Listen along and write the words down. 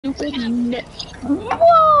Whoa,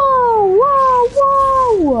 whoa,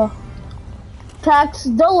 whoa! Tax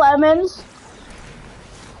the lemons.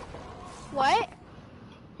 What?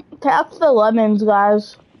 Tax the lemons,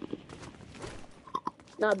 guys.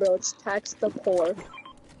 Nah, bro, it's tax the poor.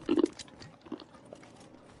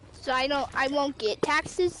 So I won't get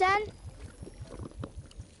taxes then?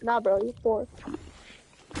 Nah, bro, you're poor.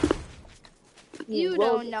 You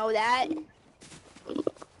don't know that.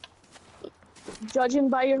 Judging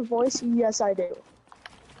by your voice, yes, I do.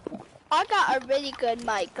 I got a really good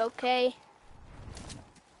mic, okay?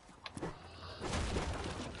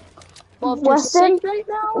 Well, if you're sick right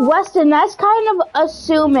now, Weston, that's kind of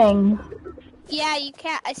assuming. Yeah, you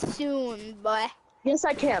can't assume, but yes,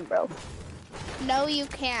 I can, bro. no, you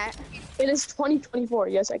can't. It is 2024.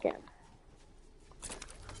 Yes, I can.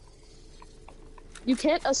 You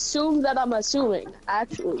can't assume that I'm assuming,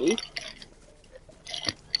 actually.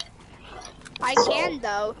 I can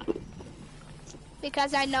though.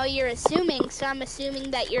 Because I know you're assuming, so I'm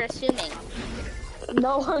assuming that you're assuming.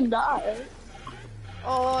 No, I'm not.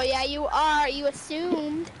 Oh, yeah, you are. You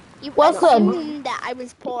assumed. You Weston. assumed that I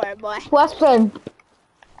was poor, boy. Weston.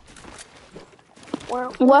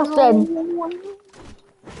 Weston.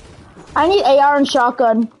 I need AR and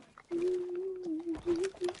shotgun.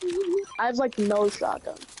 I have like no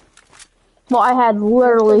shotgun. Well, I had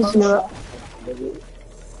literally zero.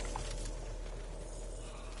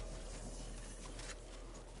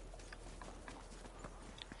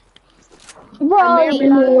 Bro, I may or may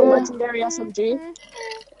not have a legendary SMG.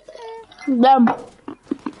 Them.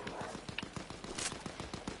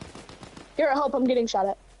 Here, help! I'm getting shot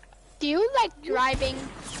at. Do you like driving?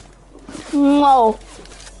 No.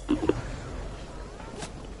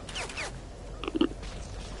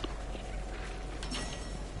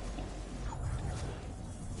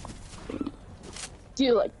 Do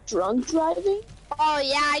you like drunk driving? Oh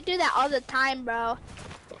yeah, I do that all the time, bro.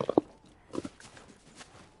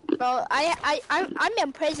 Bro, I'm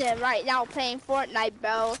in prison right now playing Fortnite,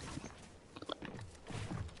 bro.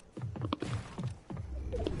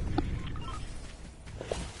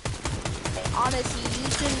 Honestly, you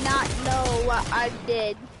do not know what I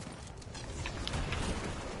did.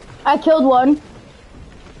 I killed one.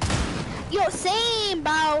 Yo, same,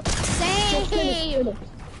 bro. Same.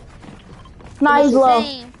 Nah, he's low.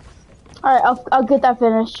 Same. Alright, I'll get that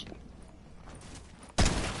finish.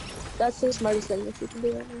 That's the smartest thing that you can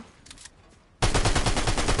do right now.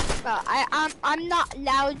 Bro, I'm not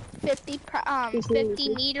allowed 50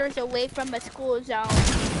 meters away from a school zone.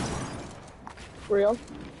 Real?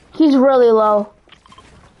 He's really low.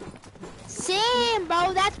 Same,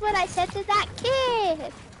 bro. That's what I said to that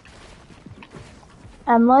kid.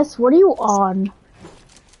 Endless, what are you on?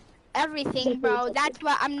 Everything, bro. That's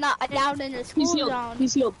why I'm not allowed in the school zone.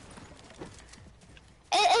 He's healed.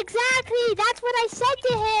 Exactly. That's what I said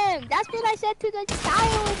to him. That's what I said to the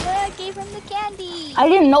child that I gave him the candy. I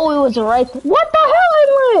didn't know it was right. What the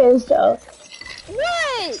hell, Endless?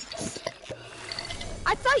 What?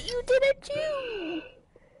 I thought you did it too.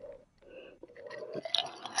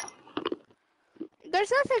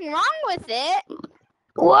 There's nothing wrong with it.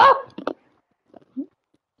 What? Can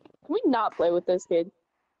we not play with this kid?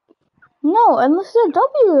 No, Endless is a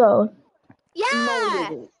W though. Yeah.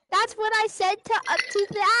 No, that's what I said to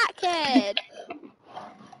that kid.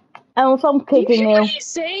 Endless, I'm kicking you. What you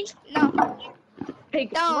say? No. Hey,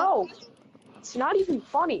 bro. It's not even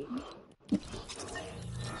funny.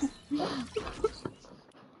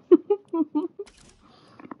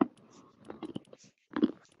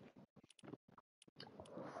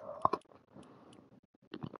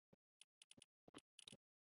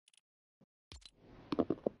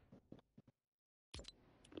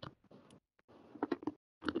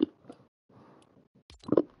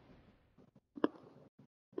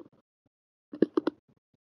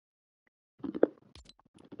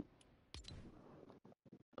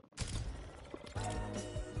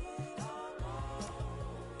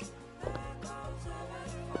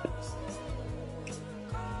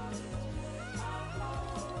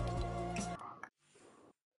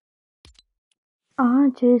 I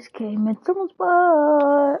just came in someone's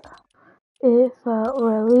butt. It felt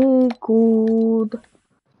really good.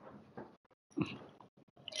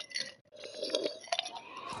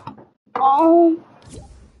 Oh,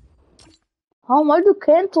 why'd you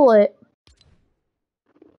cancel it?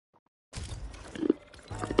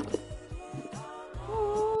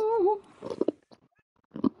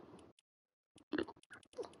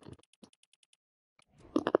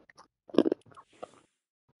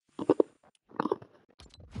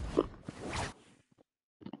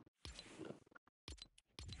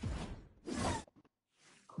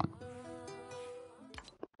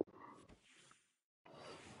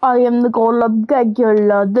 I am the goal of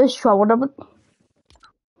regular. This show.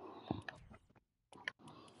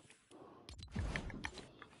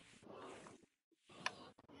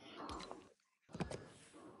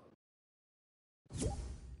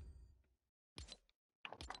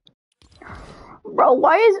 Bro,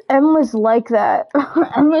 why is Endless like that?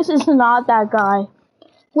 Endless is not that guy.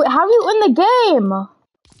 Wait, how are you in the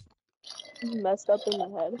game? Messed up in the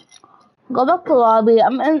head. Go back to lobby.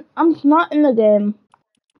 I'm not in the game.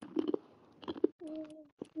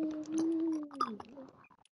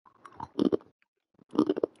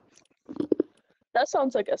 That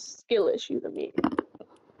sounds like a skill issue to me.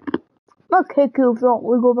 I'll kick you if you don't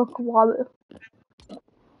go back to lobby.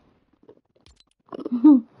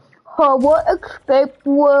 Oh, what escape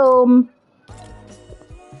room?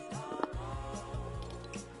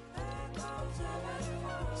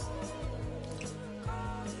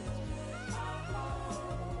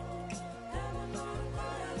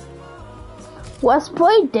 Let's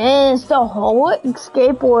play this. The whole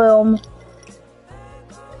escape room.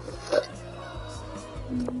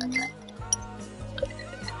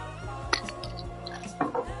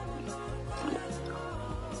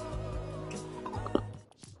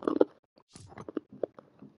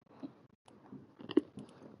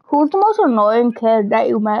 Who's the most annoying kid that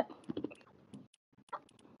you met?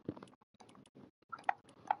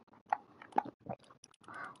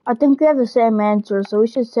 I think we have the same answer, so we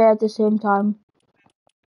should say it at the same time.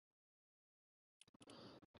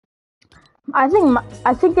 I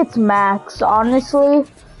think it's Max. Honestly,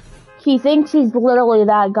 he thinks he's literally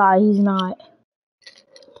that guy. He's not.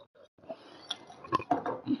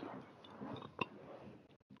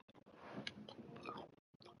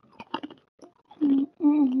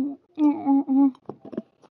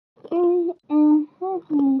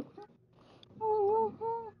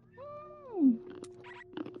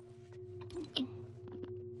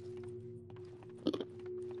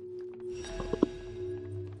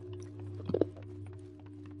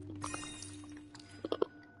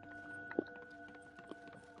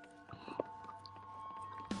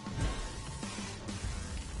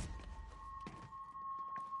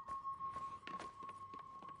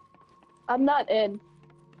 I'm not in.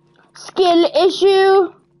 Skill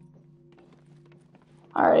issue.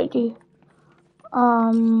 Alrighty.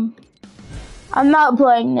 I'm not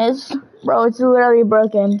playing this, bro. It's literally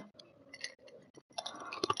broken.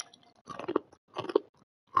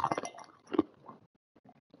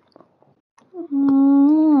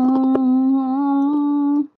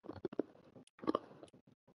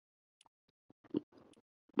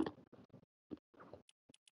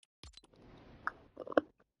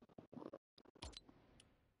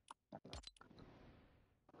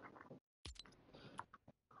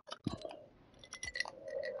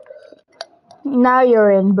 Now you're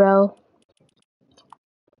in, bro.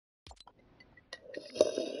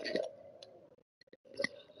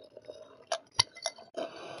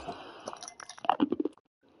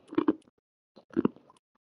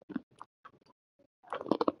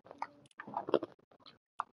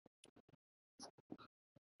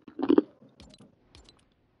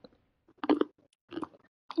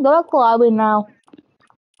 Go back to lobby now.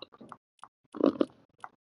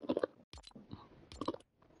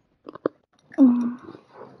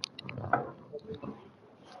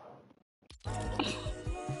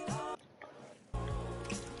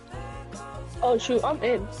 Oh shoot, I'm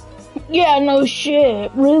in. Yeah, no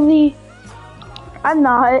shit. Really? I'm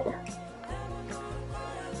not.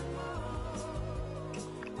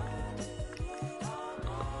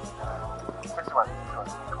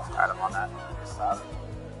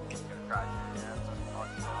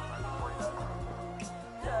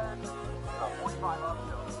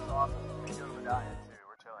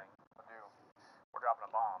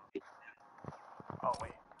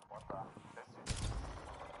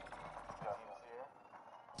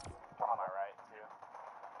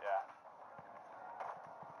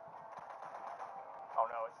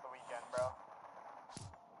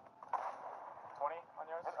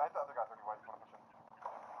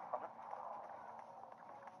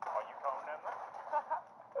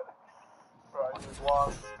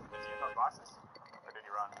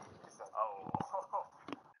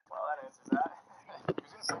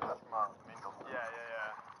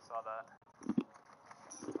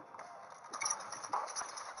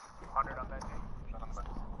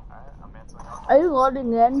 Are you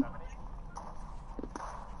loading in?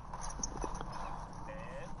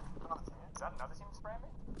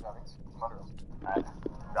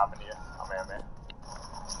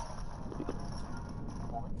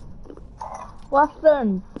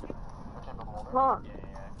 Weston, Huh?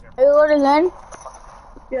 are you loading in?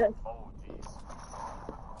 Yes.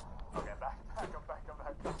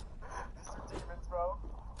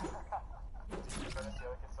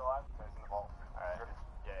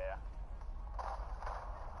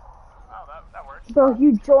 Bro,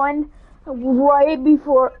 you joined right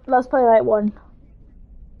before Let's Play Night 1.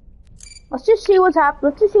 Let's just see what's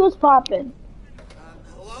happening. Let's just see what's popping.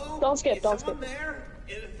 Hello? Don't skip, Is don't someone skip. there?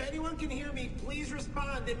 If anyone can hear me, please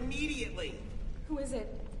respond immediately. Who is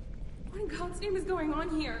it? What in God's name is going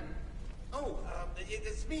on here? Oh,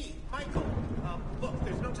 it's me, Michael. Look,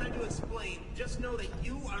 there's no time to explain. Just know that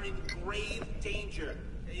you are in grave danger.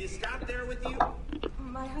 Is Scott there with you?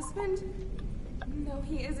 My husband? No,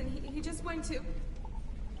 he isn't. He just went to...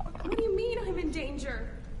 What do you mean I'm in danger?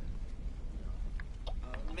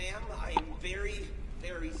 Ma'am, I am very,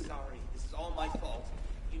 very sorry. This is all my fault.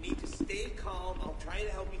 You need to stay calm. I'll try to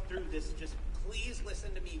help you through this. Just please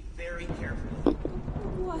listen to me very carefully.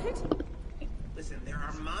 What? Listen, there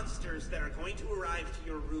are monsters that are going to arrive to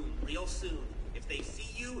your room real soon. If they see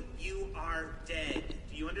you, you are dead.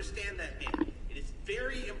 Do you understand that, ma'am? It is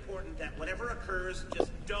very important that whatever occurs, just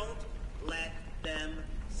don't let them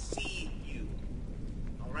see you.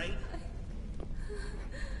 All right?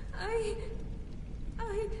 I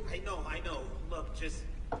know. Look, just...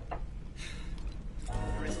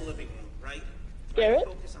 You're in the living room, right? Try to Garrett?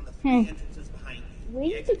 focus on the three entrances behind you. We The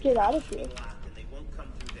need to exits get out of should be here. locked and they won't come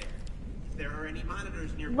through there. If there are any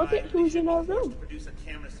monitors nearby, Look at they who's should in be our forced room. to produce a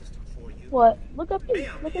camera system for you. What? Look up here.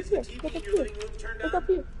 Ma'am, Look up is the here. TV Look in up your here. living room turned Look on? up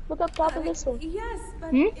here. Look up top of this one. Yes, but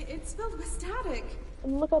Hmm? it's filled with static.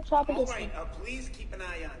 And look up top of All this right, one. please keep an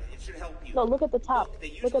eye on it. It should help you. No, look at the top. Look, they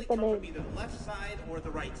Look usually at the come from name. either the left side or the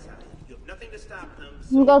right side. You have nothing to stop them.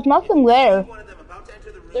 There's nothing if you there. see one of them about to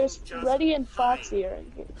enter the room, There's just Freddy and hide. Foxy are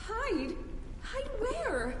in here. Hide? Hide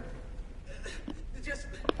where? Just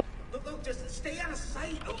look, just stay out of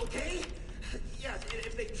sight, okay? Yes,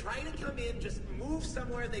 if they try to come in, just move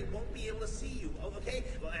somewhere they won't be able to see you, okay?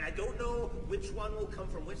 Well, I don't know which one will come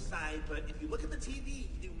from which side, but if you look at the TV,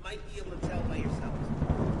 you might be able to tell by yourself.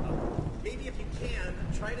 Maybe if you can,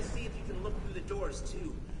 try to see if you can look through the doors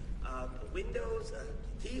too. Windows,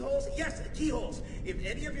 keyholes? Yes, keyholes. If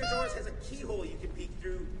any of your doors has a keyhole you can peek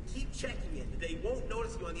through, keep checking it. They won't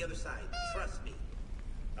notice you on the other side. Trust me.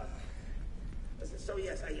 So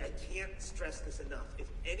yes, I can't stress this enough. If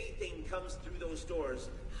anything comes through those doors,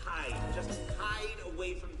 hide. Just hide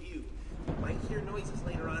away from view. You might hear noises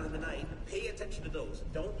later on in the night. Pay attention to those.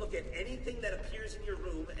 Don't look at anything that appears in your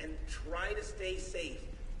room and try to stay safe.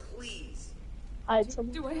 Please. Hide some.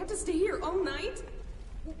 Do I have to stay here all night?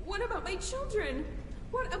 What about my children?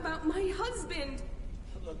 What about my husband?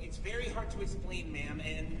 Look, it's very hard to explain, ma'am,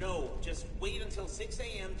 and no, just wait until 6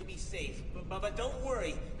 a.m. to be safe. But don't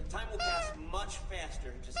worry, the time will pass much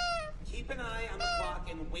faster. Just keep an eye on the clock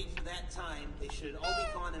and wait for that time. They should all be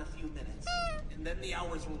gone in a few minutes, and then the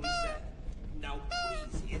hours will reset. Now,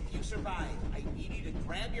 please, if you survive, I need you to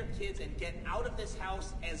grab your kids and get out of this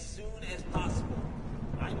house as soon as possible.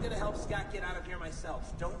 I'm gonna help Scott get out of here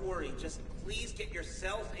myself. Don't worry, just please get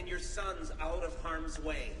yourself and your sons out of harm's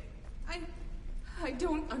way. I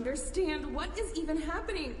don't understand. What is even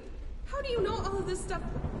happening? How do you know all of this stuff?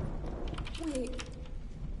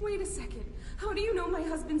 Wait a second. How do you know my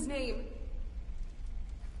husband's name?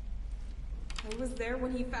 I was there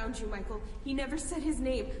when he found you, Michael. He never said his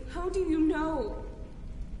name. How do you know?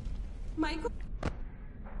 Michael?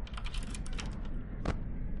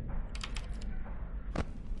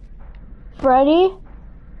 Freddy?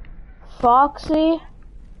 Foxy?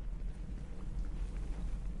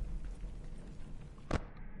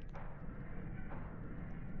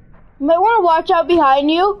 You might want to watch out behind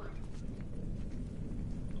you.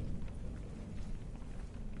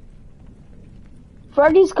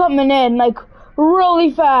 Freddy's coming in, like,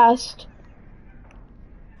 really fast.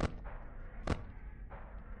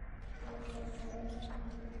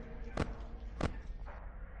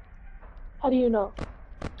 How do you know?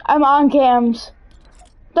 I'm on cams.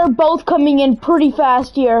 They're both coming in pretty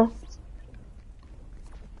fast here.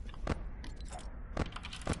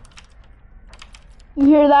 You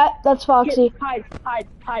hear that? That's Foxy. Get,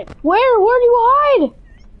 hide. Where? Where do you hide?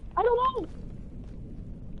 I don't know.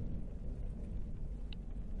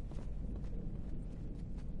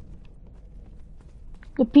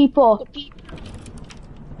 The people.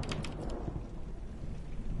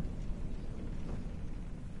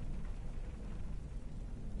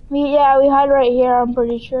 Yeah, we hide right here, I'm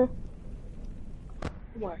pretty sure.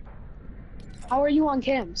 Where? How are you on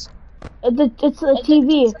cams? It's the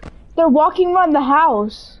TV. They're walking around the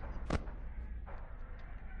house.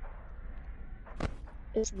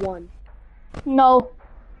 It's one. No.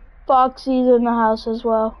 Foxy's in the house as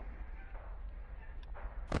well.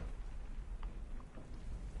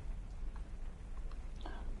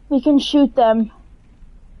 We can shoot them.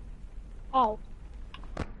 How?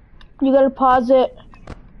 You gotta pause it.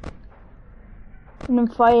 And then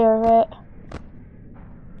fire it.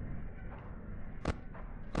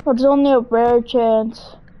 But it's only a rare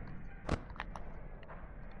chance.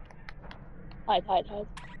 Hide, hide, hide.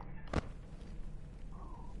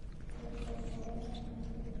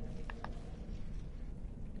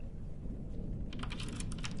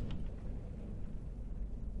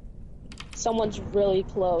 Someone's really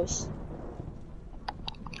close.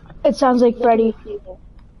 It sounds like Look at Freddy. the people.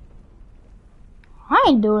 I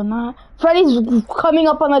ain't doing that. Freddy's coming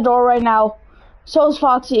up on the door right now. So is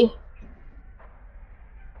Foxy.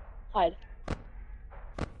 Hide.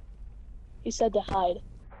 He said to hide.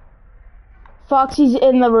 Foxy's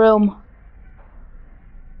in the room.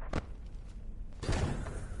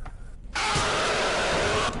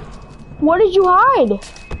 Where did you hide?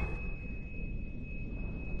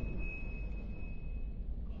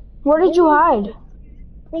 Where did you hide?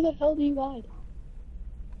 Where the hell do you hide?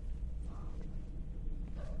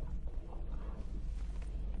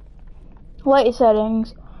 Light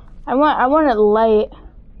settings. I want it light.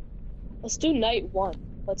 Let's do night 1.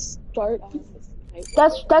 Let's start on with night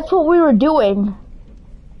 1. That's what we were doing.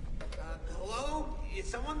 Hello? Is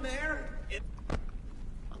someone there?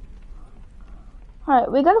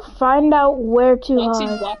 Alright, we gotta find out where to Foxy's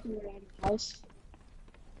hide. walking around the house.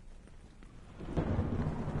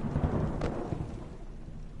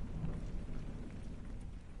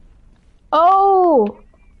 Oh!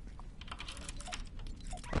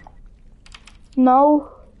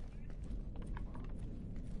 No.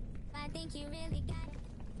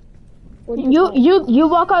 Where do hide? You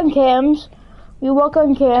walk on cams. You walk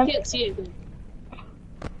on I cam. can't see it.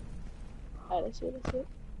 Alright, I see it, I see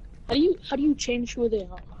it. How do you change who they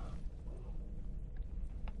are?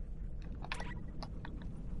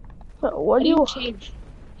 What How do you change?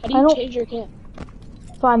 How I do you don't- change your cam?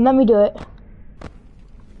 Fine, let me do it.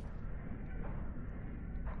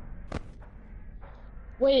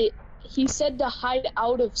 Wait, he said to hide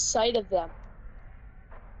out of sight of them.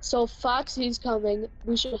 So if Foxy's coming,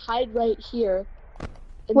 we should hide right here.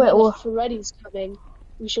 And Wait, then wha- if Freddy's coming,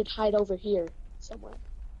 we should hide over here somewhere.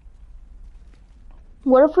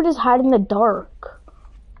 What if we just hide in the dark?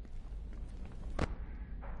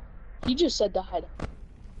 He just said to hide.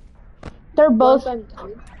 They're What both if I'm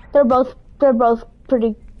coming? they're both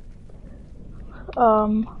pretty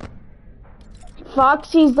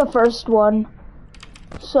Foxy's the first one.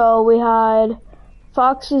 So we hide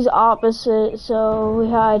Foxy's opposite, so we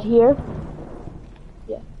hide here.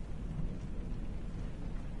 Yeah.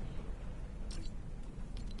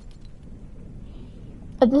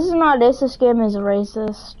 If this is not this game is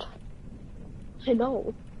racist. I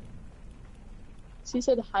know. So he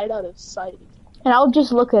said hide out of sight. And I'll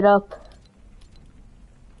just look it up.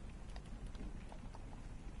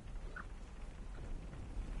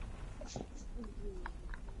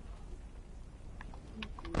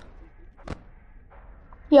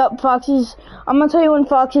 Yep, Foxy's. I'm gonna tell you when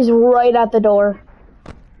Foxy's right at the door.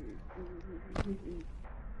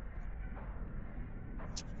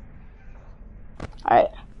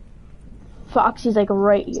 Alright. Foxy's like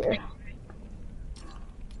right here.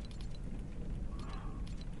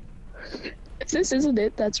 If this isn't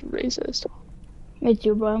it, that's racist. Me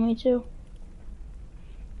too, bro, me too.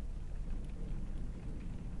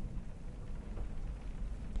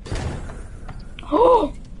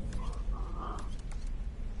 Oh!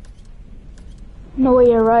 No way,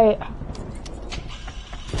 you're right.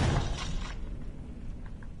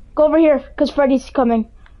 Go over here, cause Freddy's coming.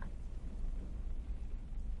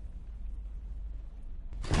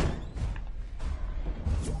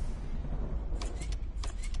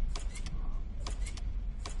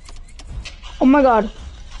 Oh my god.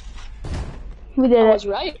 We did I it. was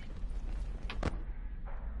right.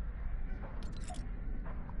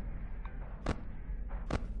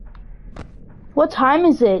 What time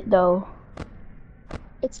is it though?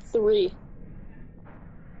 It's 3.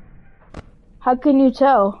 How can you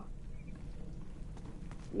tell?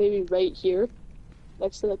 Maybe right here,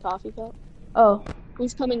 next to the coffee cup. Oh.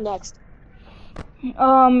 Who's coming next?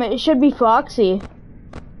 It should be Foxy.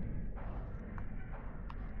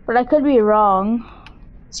 But I could be wrong.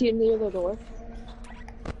 Is he near the door?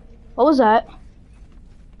 What was that?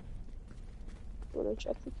 Wanna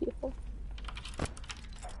check the keyhole?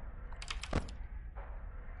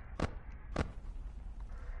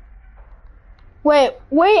 Wait,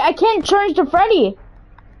 I can't turn to Freddy.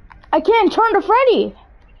 I can't turn to Freddy.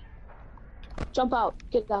 Jump out.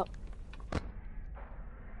 Get out.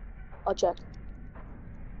 I'll check.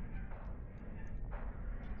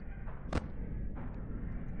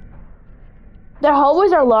 Their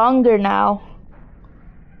hallways are longer now.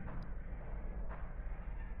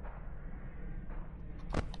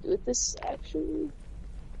 Dude, this is actually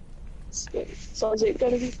scary. So is it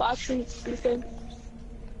gonna be Foxy, you think?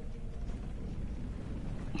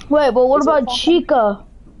 Wait, but what Is it about fun? Chica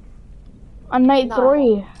on night Nah.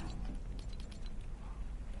 3?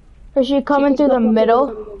 Is she coming Chica's through the definitely middle?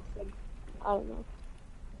 gonna be good. I don't know.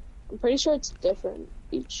 I'm pretty sure it's different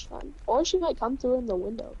each time. Or she might come through in the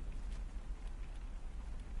window.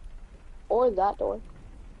 Or that door.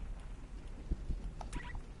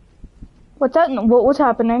 What's that? What's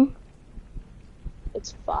happening?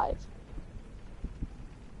 It's 5.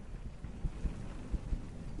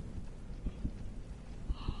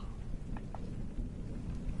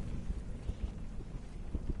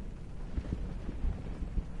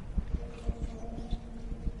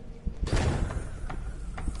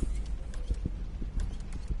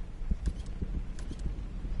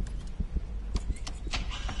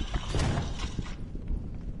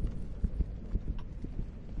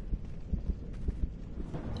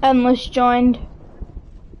 Endless joined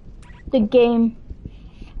the game.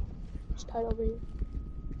 It's tied over here.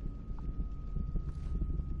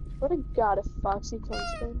 What a god if Foxy comes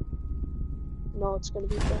in. No, it's gonna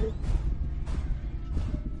be Freddy.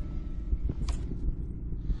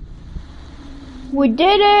 We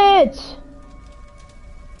did it!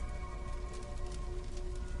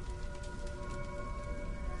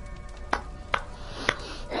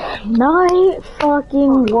 Night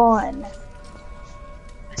fucking 1.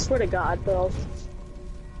 I swear to God, bro.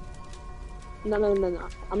 No. I'm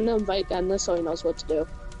gonna invite Endless so he knows what to do.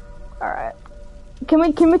 Alright. Can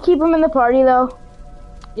we keep him in the party though?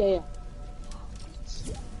 Yeah.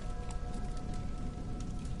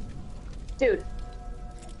 Dude.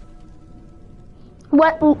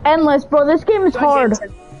 What? Endless, bro. This game is hard.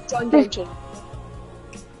 Join game chain.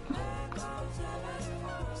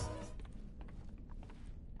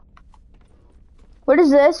 What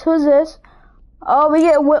is this? Who's this? Oh,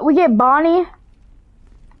 we get Bonnie.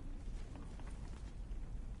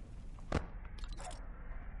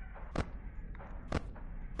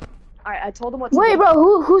 Alright, I told him what to Wait, do.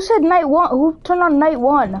 bro. Who said night 1? Who turned on night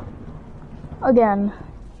 1? Again.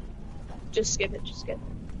 Just skip it.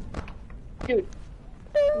 Dude.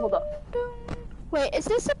 Hold up. Wait, is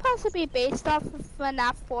this supposed to be based off of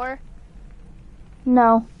FNAF 4?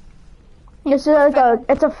 No. It's like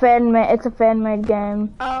it's a fan made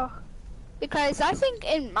game. Oh, because I think,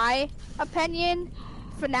 in my opinion,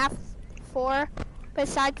 FNAF 4,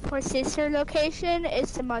 besides for sister location,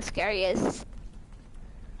 is the most scariest.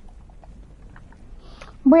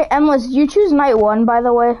 Wait, Endless, you choose night 1, by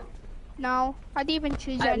the way. No, I didn't even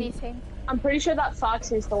choose anything. I'm pretty sure that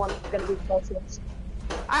Foxy is the one that's gonna be closest.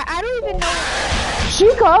 I don't even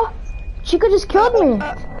know. Chica just killed me.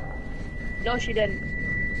 No, she didn't.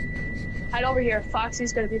 Hide over here.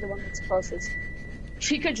 Foxy's gonna be the one that's closest.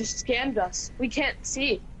 Chica just scanned us. We can't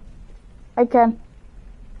see. I can.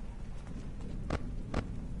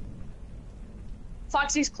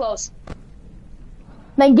 Foxy's close.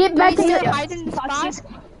 Then get back to Guys, your. hide in the spot.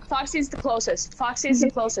 Foxy's the closest. Foxy's the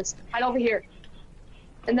closest. Hide over here.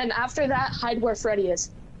 And then after that, hide where Freddy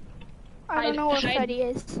is. I don't know where hide. Freddy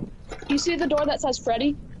is. You see the door that says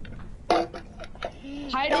Freddy?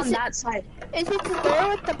 Hide on that side. Is it the door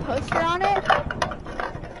with the poster on it?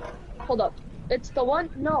 Hold up. It's the one,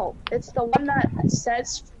 no. It's the one that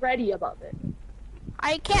says Freddy above it.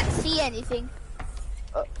 I can't see anything.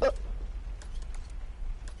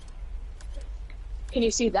 Can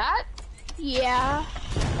you see that? Yeah.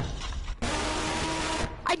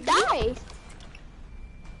 I died.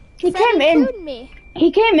 He Freddy came in. killed me.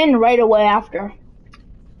 He came in right away after.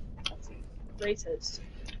 Racist.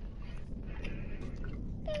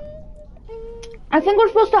 I think we're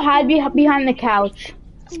supposed to hide behind the couch.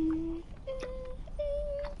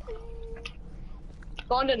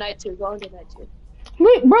 Go on to night 2.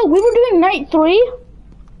 Wait, bro, we were doing night 3?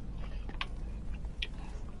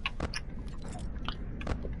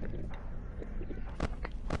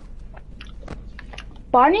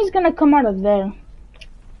 Bonnie's gonna come out of there.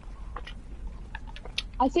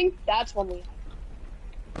 I think that's when we.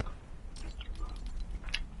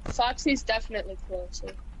 Foxy's definitely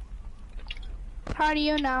closer. How do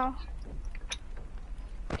you know?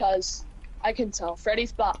 Because I can tell.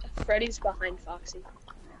 Freddy's behind Foxy.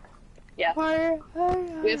 Yeah.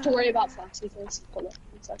 We have to worry about Foxy first. Hold up.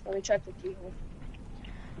 1 sec. Let me check the keyhole.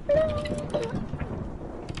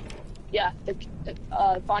 Yeah,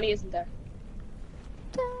 Bonnie isn't there.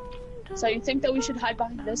 So you think that we should hide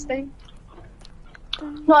behind this thing?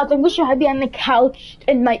 No, I think we should hide behind the couch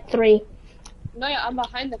in night 3. No, yeah, I'm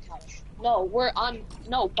behind the couch. No, we're on.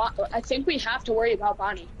 No, I think we have to worry about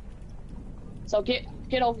Bonnie. So get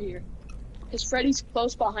over here, because Freddy's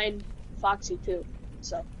close behind Foxy too.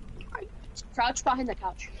 So crouch behind the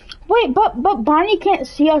couch. Wait, but Bonnie can't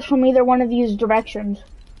see us from either one of these directions.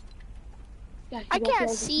 Yeah, I he won't be can't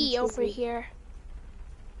able to see over you. here.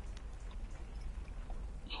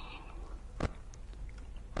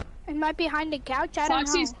 Am I behind the couch? I don't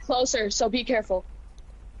Foxy's know. closer, so be careful.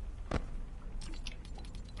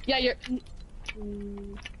 Yeah, you're.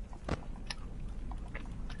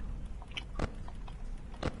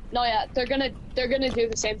 No, yeah, they're gonna do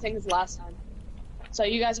the same thing as last time. So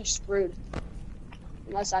you guys are screwed.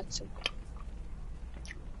 Unless I.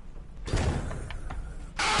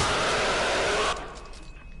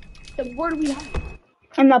 Then where do we hide?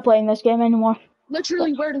 I'm not playing this game anymore.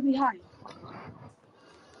 Literally, where do we hide?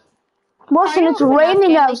 Wilson, I know it's a FNAF raining game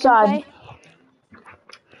we can outside. play.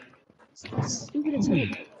 That's stupid as hell.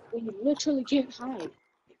 We literally can't hide.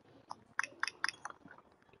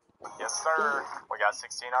 Yes, sir. We got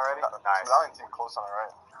 16 already? Nice. Medallion team close on it,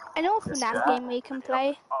 right? I know a FNAF game we can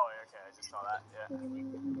play. Oh, yeah, okay. I just saw that. Yeah.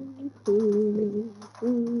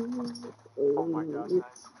 Oh my gosh,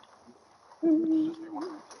 nice. Just be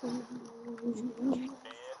one.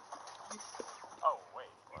 Oh,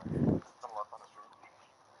 wait. What? Some left on the street.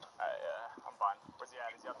 I'm fine. Where's he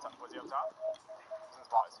at? Is he up top? Was he up top? He's in his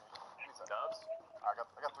box. Dubs? I got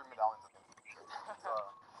 3 medallions in him.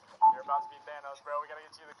 You're about to be Thanos, bro. We gotta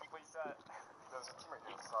get you the complete set. There's a teammate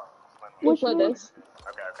here. We'll play this.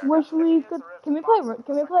 Okay. Wish we could. Can we play?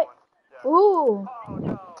 Can we play? Yeah. Ooh. Oh,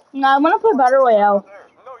 no. No, I want to play Battle Royale.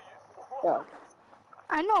 No, you. Yeah.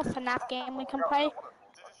 I know a FNAF game we can play. Did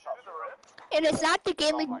you shoot it or rip? And it's not the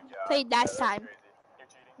game we Oh my god. played last time. You're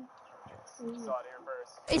cheating. You saw it here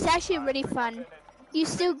first. It's actually really fun. You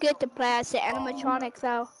still get to play as the animatronic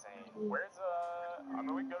though. Where's I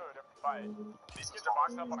mean we can go to a different fight. These kids are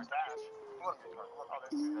boxed up on a cache. Oh,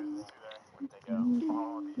 there's two there. Where'd they go?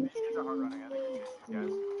 Oh, these kids are hard running. I think we chase these guys.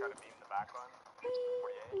 Try to beam the back one.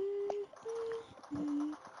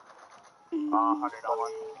 48. 100 on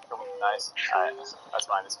one. Nice. Alright, that's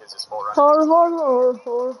fine. This kid's just full running. I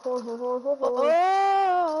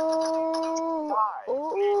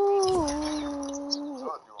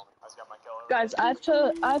just got my kill over. Guys, I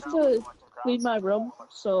have to clean my room,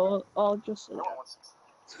 so I'll just. Do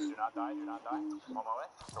not die. On my way.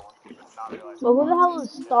 Well, who the hell is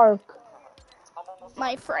Stark?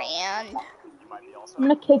 My friend. You might be also. I'm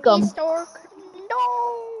gonna kick him. He's Stark. No.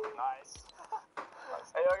 Nice.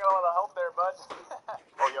 Hey, I got a lot of help there, bud.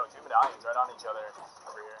 Oh, yo, 2 medallions right on each other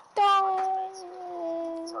over here. No.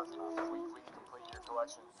 We can complete your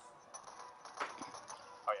collection.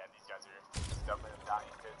 Oh, yeah, these guys are definitely the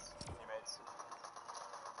medallion kids, teammates.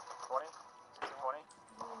 20? 20?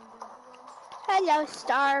 Hello,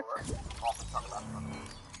 Stark.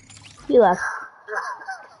 He left.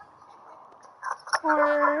 Do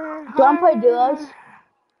you want to play duos?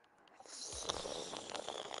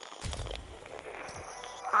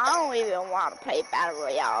 I don't even want to play Battle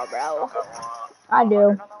Royale, bro. I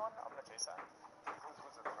do.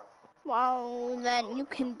 Well, then you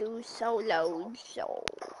can do solos, so.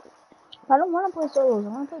 I don't want to play solos. I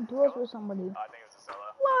want to play duos with somebody. I think it was a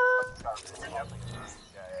solo. What? Yeah.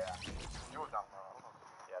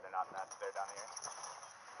 Yeah, they're not in that. They're down here.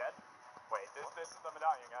 Dead? Wait, this is the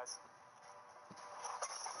medallion, guys.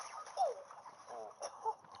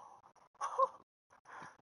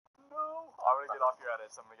 No. I'm gonna get off your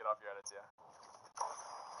edits. Yeah.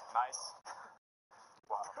 Nice.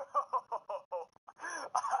 Wow.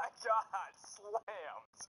 I got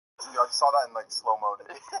slammed. Yeah, I just saw that in like slow mode.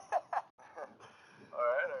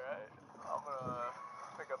 Alright. I'm gonna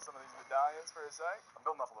pick up some of these medallions for a sec. I'm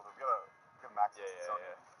building up a little bit. We gotta max it.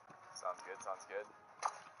 Yeah. Sounds good.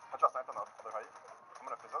 I'll just snipe on the other height. I'm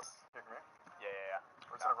gonna fizz us. Here, come here. Yeah.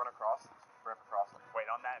 We're just gonna run across. Ramp across. Wait,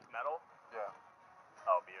 on that metal? Yeah.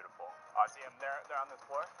 Oh, beautiful. I see them. They're on this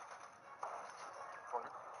floor.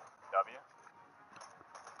 W.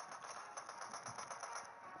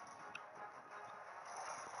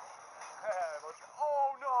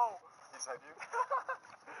 Oh no! He just hit you?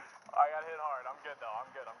 I got hit hard. I'm good though. I'm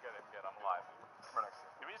good. I'm alive. We're next to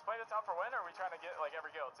you. Did we just play this out for win, or are we trying to get like every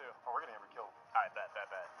kill too? Oh, we're getting every kill. Alright, bet.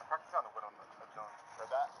 I'm practicing on the win on the zone. Heard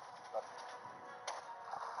that?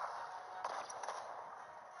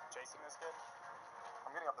 Chasing this kid?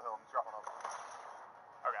 I'm getting up the hill. I'm just dropping over.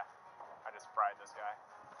 Okay. I just fried this guy.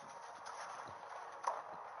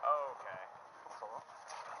 Okay.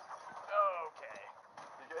 Okay.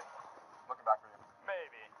 You good? Looking back for you.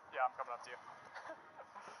 Maybe. Yeah, I'm coming up to you.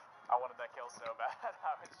 I wanted that kill so bad.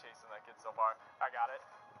 I was chasing that kid so far. I got it.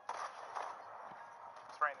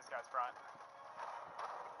 Spraying this guy's front.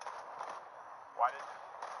 Why did...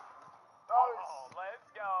 Oh, let's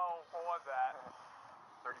go. What was that?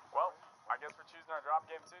 30. Well, I guess we're choosing our drop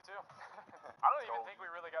game 2 too. I don't even think we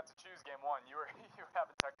really got to choose game 1. You were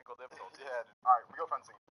having technical difficulties. Yeah. All right, we go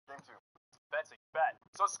fencing. Game 2. Bet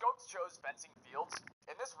fencing fields.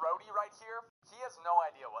 And this roadie right here, he has no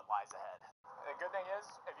idea what lies ahead. The good thing is,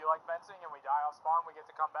 if you like fencing and we die off spawn, we get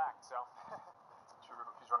to come back, so. True,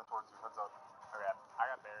 he's running towards you, heads up. Okay, I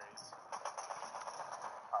got berries.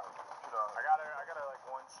 Alright, I got like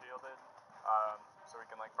one shielded, so we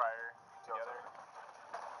can like fire together.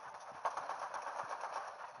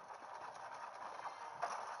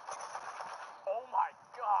 Oh my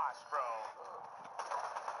gosh, bro.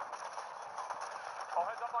 Oh,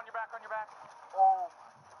 heads up on your back, on your back. Oh.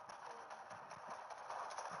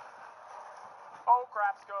 Oh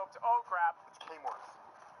crap, scoped. Oh crap. It's Claymores.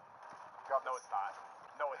 No, it's not.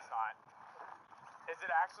 No, it's not. Is it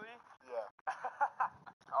actually? Yeah.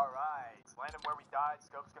 Alright. Landing where we died.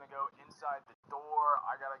 Scope's gonna go inside the door.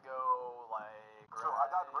 I gotta go, like. So I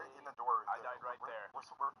died right in the door. I died right there. We're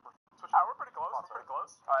switching. We're pretty close. We're pretty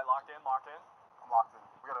close. Alright, lock in, lock in. I'm locked in.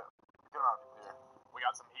 We gotta get him out here. We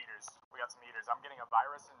got some heaters. I'm getting a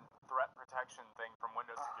virus and threat protection thing from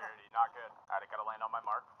Windows Security. Not good. Alright, I gotta land on my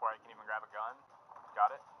mark before I can even grab a gun.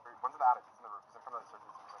 Got it? Wait, one's in the attic. He's in the roof. He's in front of the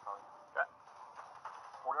circuit. Okay.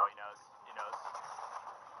 Oh, he knows. He knows.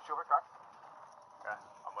 Shield her crack. Okay,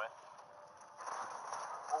 I'm with.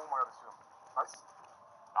 Oh my god, there's two. Nice.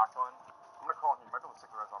 Knocked one. I'm gonna call on you. You might be able to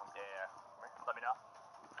stick the res on him. Yeah. Let me know.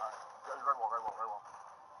 Alright. Yeah, you're right wall.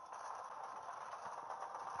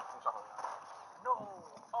 No!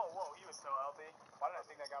 Oh, whoa, he was so healthy. Why did I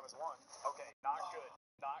think that guy was one? Okay, not good.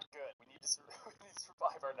 Not good. We need to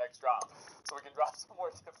survive our next drop, so we can drop somewhere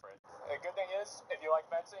different. The good thing is, if you like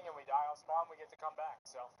fencing and we die off spawn, we get to come back,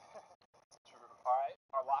 so. True. Alright,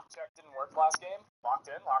 our lock check didn't work last game. Locked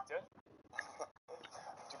in.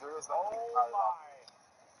 Dude, there is that thing.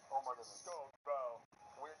 Oh my goodness. Go, bro.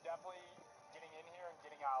 We're definitely getting in here and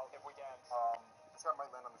getting out if we can. This guy might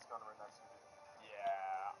land on this gun right next to me.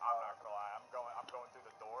 Yeah, I'm not gonna lie. I'm going through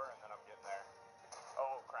the door and then I'm getting there.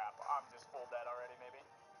 Oh crap, I'm just full dead already, maybe.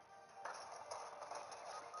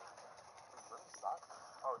 Where is that?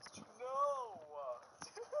 Oh, it's no!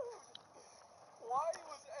 Dude! Why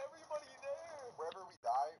was everybody there? Wherever we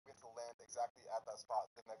die, we have to land exactly at that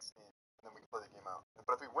spot the next game, and then we can play the game out.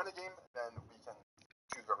 But if we win a game, then we can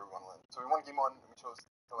choose wherever we want to land. So we won game 1, and we chose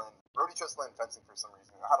to land. Brody chose to land fencing for some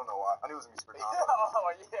reason. I don't know why. I knew it was gonna be super common.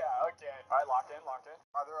 Oh yeah, okay. Alright, lock in.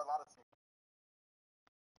 There are a lot of teams.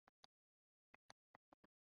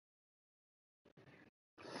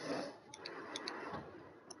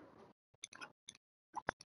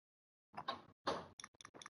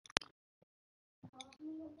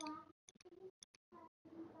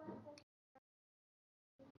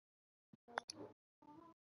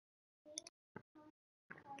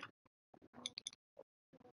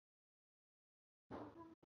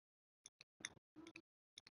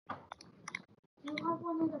 You have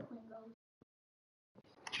one of the Pringles.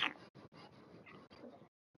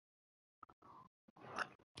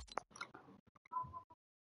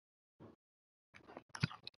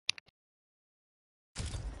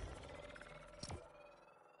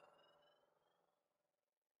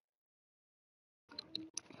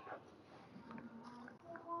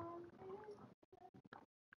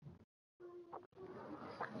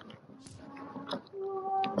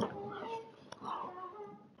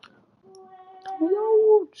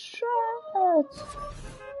 Yo, chat.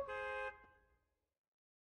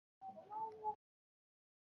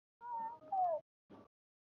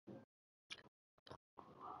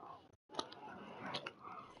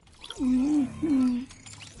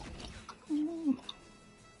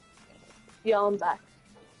 Yeah, I'm back.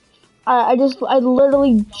 I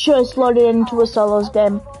literally just loaded into a solos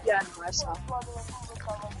game. Yeah, no, I saw.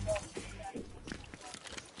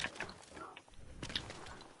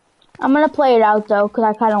 I'm gonna play it out though, cause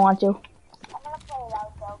I kinda want to.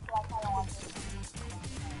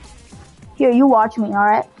 Here, you watch me,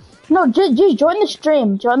 alright? No, just join the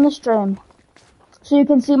stream. Join the stream. So you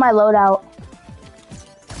can see my loadout.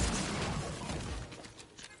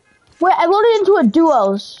 Wait, I loaded into a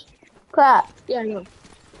duos. Crap. Yeah, I know.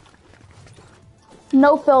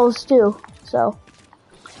 No fills too, so.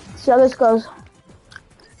 See how this goes.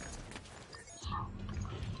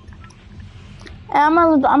 And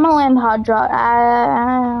I'm gonna land hot drop.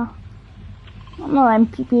 I'm gonna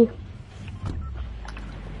land PP.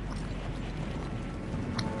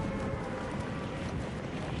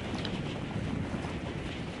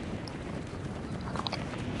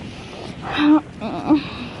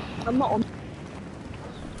 I'm the only.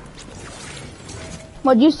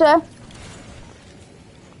 What'd you say?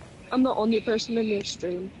 I'm the only person in your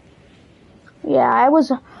stream. Yeah, I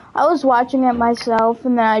was watching it myself,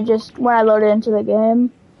 and then when I loaded into the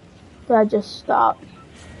game, then I just stopped.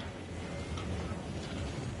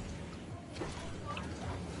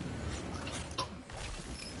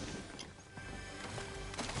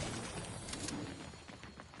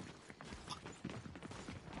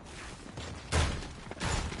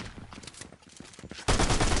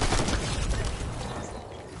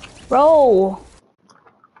 Bro.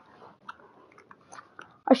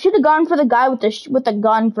 I should have gone for the guy with the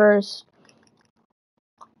gun first.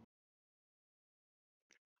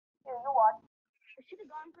 Here, you watch. I should have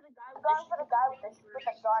gone for the guy with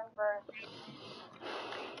the gun first.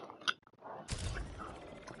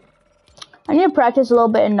 I need to practice a little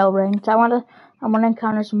bit in no ranks. I wanna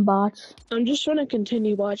encounter some bots. I'm just gonna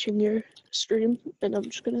continue watching your stream, and I'm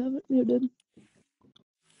just gonna have it muted.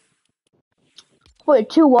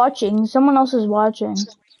 Wait, 2 watching. Someone else is watching.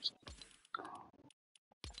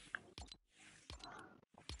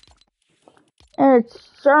 And it's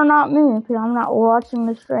sure not me, because I'm not watching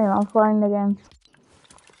the stream. I'm playing the game.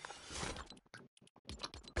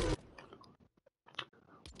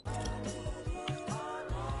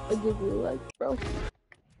 I give you a like, bro.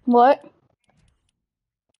 What?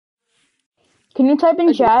 Can you type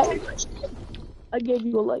in chat? I gave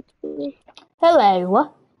you a like.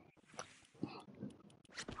 Hello.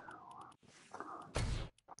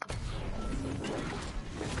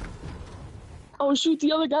 Oh shoot,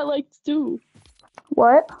 the other guy liked it too.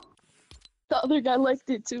 What? The other guy liked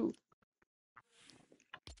it too.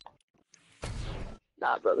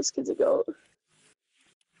 Nah, bro, this kid's a goat.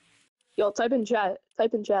 Yo, type in chat.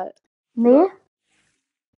 Type in chat. Me?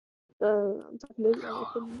 I'm talking to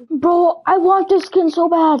you. Bro, I want this skin so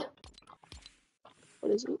bad.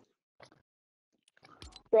 What is it?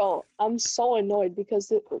 Bro, I'm so annoyed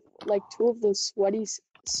because like 2 of the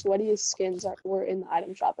sweatiest skins were in the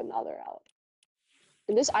item shop and now they're out.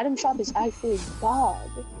 And this item shop is actually god.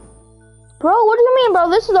 Bro, what do you mean, bro?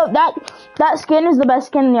 This is that skin is the best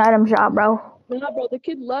skin in the item shop, bro. Nah, bro, the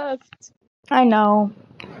kid left. I know.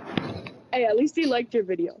 Hey, at least he liked your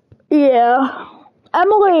video. Yeah.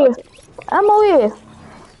 Emily. Emily.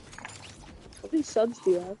 How many subs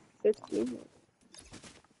do you have? 15.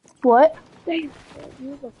 What? Damn, you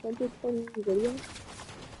have 120 videos?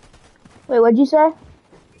 Wait, what'd you say?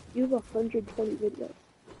 You have 120 videos.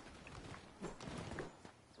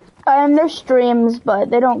 They're streams, but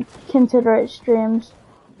they don't consider it streams.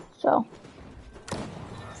 So.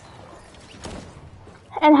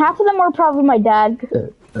 And half of them were probably my dad.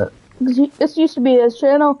 Because this used to be his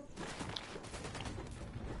channel.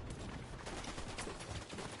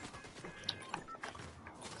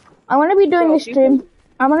 I'm gonna be doing a stream.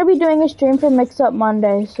 I'm gonna be doing a stream for Mix Up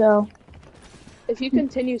Monday, so. If you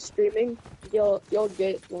continue streaming, you'll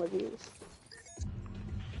get more views.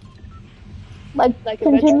 Like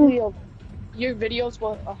eventually, your videos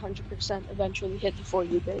will 100% eventually hit the For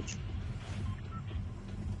You page.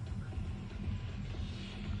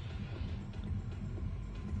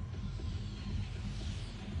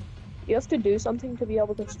 You have to do something to be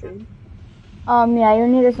able to stream. Yeah, you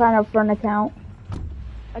need to sign up for an account.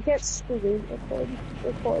 I can't stream record.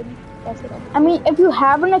 That's what I mean, if you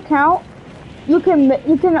have an account, you can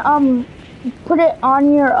put it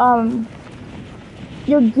on your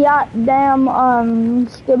goddamn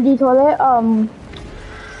Skibbity Toilet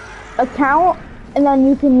account, and then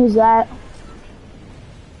you can use that.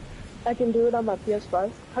 I can do it on my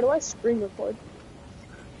PS5. How do I screen record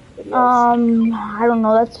videos? I don't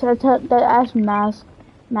know. That's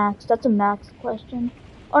Max. That's a Max question.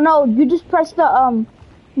 Oh no, you just press the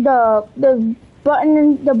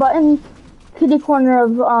button kitty corner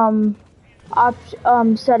of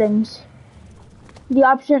settings. The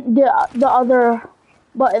option, the other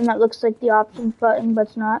button that looks like the options button, but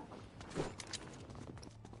it's not.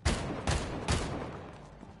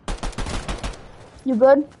 You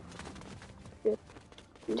good? Yeah.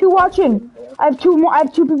 2 watching. I have 2 more. I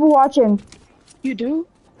have 2 people watching. You do?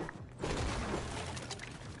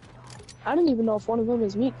 I don't even know if one of them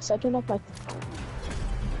is me because I turned off my.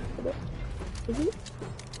 Is it?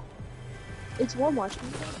 It's one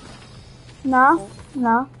watching. Nah,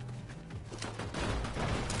 nah.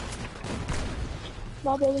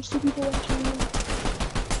 Nah, bro, there's 2 people watching.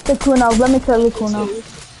 The Kuno. Let me kill you, Kuno.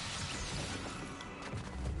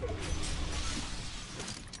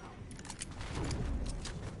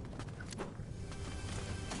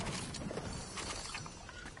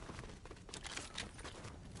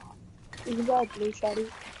 Is that blue shotty?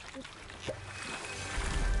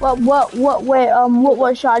 What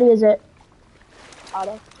shotty is it?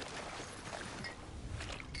 Auto.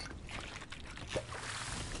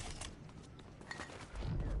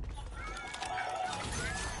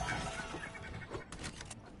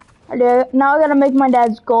 Now I gotta make my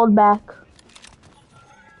dad's gold back.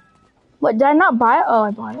 What, did I not buy it? Oh,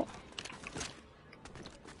 I bought it.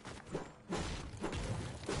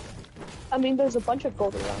 I mean, there's a bunch of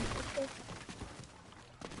gold around.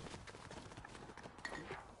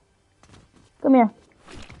 Come here.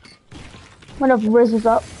 What if Riz is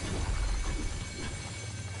up?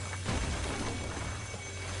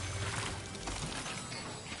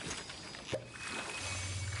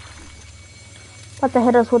 About to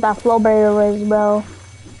hit us with that flowberry riz, bro.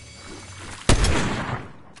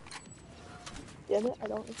 Damn it, I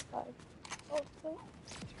don't expect. Okay.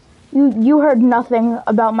 You heard nothing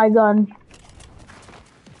about my gun.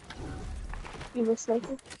 You were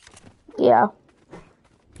sniper? Yeah.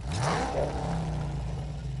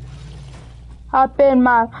 Hop in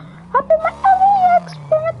my LAX,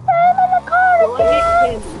 bring it down in the car Will I get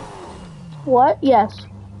again. candy? What? Yes.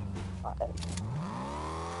 Alright.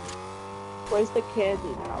 Where's the candy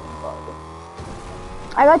now, bud?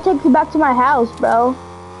 I gotta take you back to my house, bro.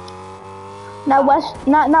 Now,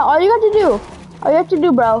 now, all you have to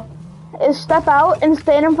do, bro, is step out and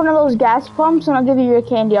stand in front of those gas pumps, and I'll give you your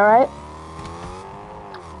candy. All right?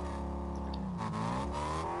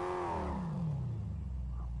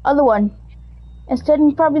 Other one. And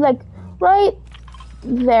stand probably like right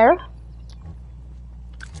there.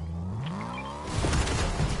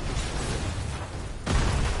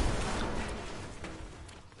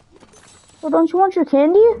 So don't you want your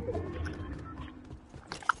candy?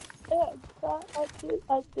 Yeah,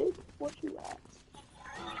 I did what you asked.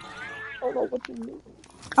 I don't know what you mean.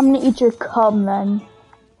 I'm gonna eat your cum then.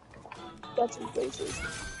 That's racist.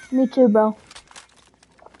 Me too, bro.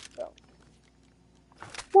 No.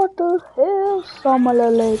 What the hell?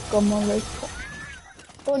 Assalamualaikum.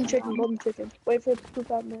 Golden chicken. Wait for it to poop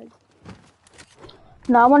out an egg.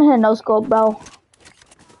 No, I wanna hit a no scope, bro.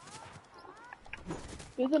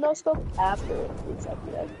 Do the no scope after it poops out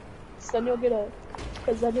the egg. Then you'll get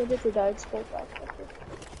your dive scope back after.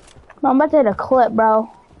 I'm about to hit a clip, bro.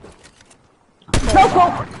 No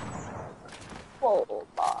scope! Whoa,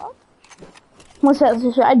 Bob. What's that?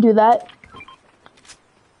 Should I do that?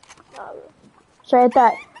 Nah, really. Should I hit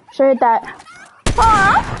that? Should I hit that?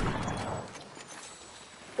 Ah!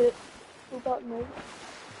 Did it poop out an egg?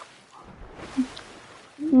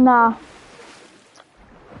 Nah.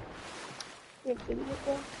 You have video with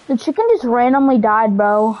that? The chicken just randomly died,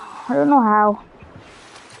 bro. I don't know how.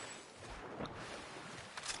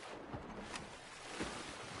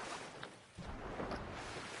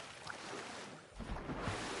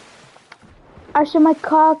 I should my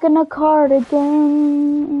cock in a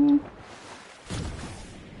cardigan.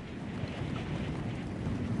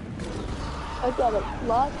 I got a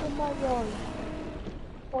lot in my run.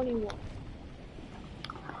 21.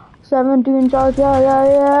 17 shots,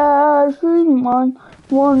 yeah, she's mine.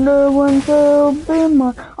 Wonder when she'll be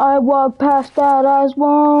mine. I walk past that ass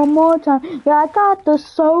one more time. Yeah, I got the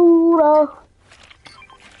soda.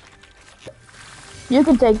 You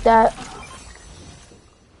can take that.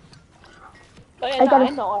 Oh yeah, I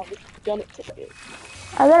know I was gonna take it.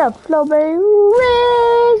 I got a flowberry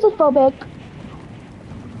razorphobic.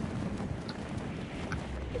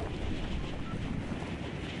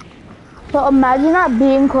 So imagine not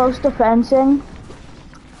being close to fencing.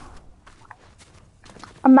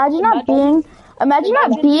 Imagine not being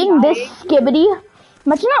this skibbity.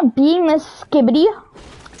 Imagine not being this skibbity.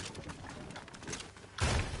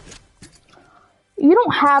 You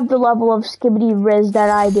don't have the level of skibbity riz that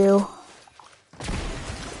I do.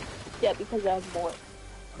 Yeah, because I have more.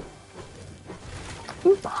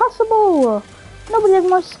 Impossible! Nobody has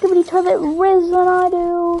more skibbity toilet riz than I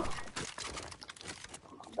do.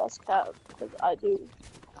 That's cap, because I do.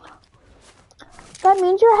 That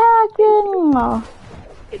means you're hacking.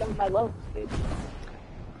 Get on my level, dude.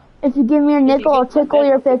 If you give me a nickel, I'll tickle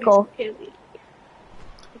your pickle. If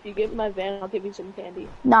you give me my van, I'll give you some candy.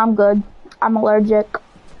 Nah, I'm good. I'm allergic.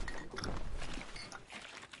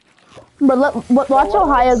 But watch how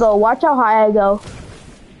high I go. Watch how high I go.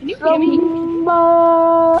 Can you give me? Can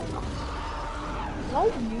I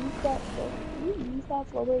use that? Can you use that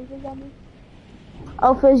flow razors on me?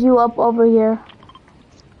 I'll fizz you up over here.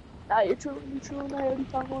 Nah, you're true. I already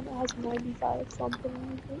found one that has 95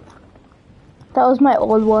 something. That was my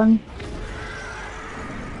old one.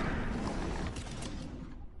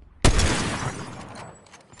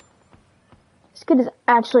 This kid is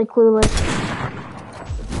actually clueless.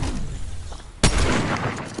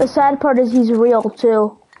 The sad part is he's real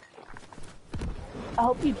too. I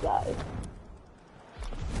hope you die.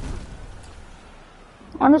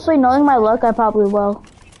 Honestly, knowing my luck, I probably will.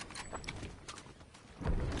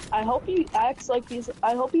 I hope he acts like he's.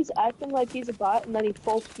 I hope he's acting like he's a bot, and then he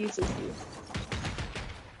full fuses you.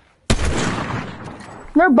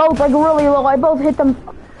 They're both like really low. I both hit them.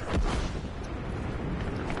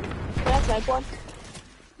 Can I snipe one?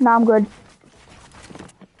 Nah, I'm good.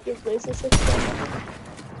 Your laser system.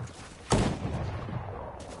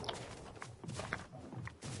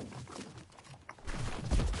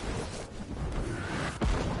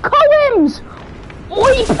 Combs!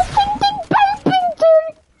 Oi, Pippington!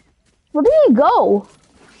 Where did he go?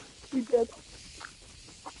 You did.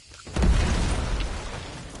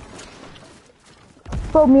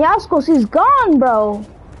 Bro, Meowscles, he's gone, bro.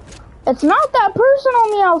 It's not that personal,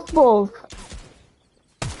 Meowscles.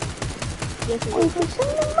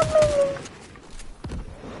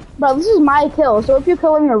 Bro, this is my kill, so if you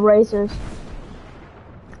kill him, you're racist.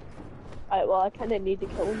 Alright, well, I kind of need to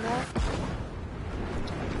kill him now.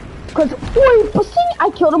 Cause, wait, but see, I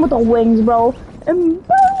killed him with the wings, bro.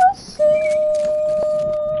 Embarrassing.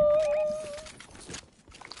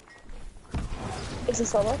 Is it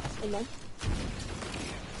solo? Amen.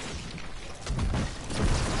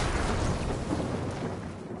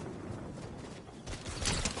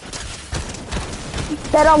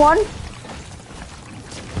 Dead on one.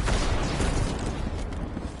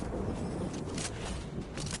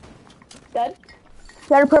 Dead?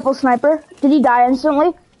 Got a purple sniper. Did he die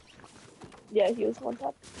instantly? Yeah, he was one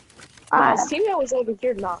tap. His teammate was over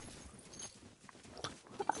here, not.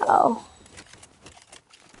 Oh.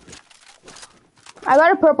 I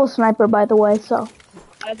got a purple sniper, by the way, so.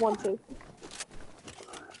 I have one too.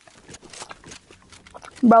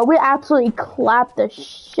 Bro, we absolutely clapped the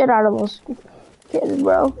shit out of those kids,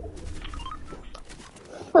 bro.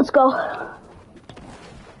 Let's go.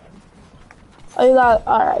 Oh, you got,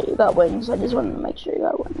 alright, you got wings. I just wanted to make sure you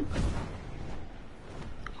got wings.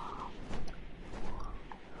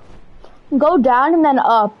 Go down and then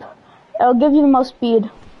up. It'll give you the most speed.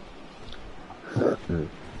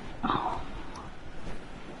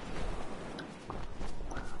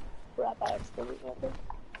 Crap, I accidentally got it.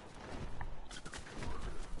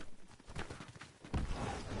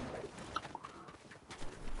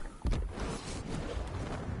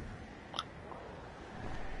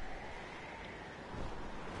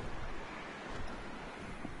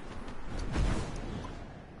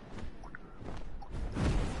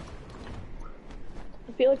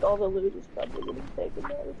 I feel like all the loot is probably getting taken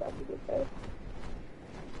there. It's actually good there.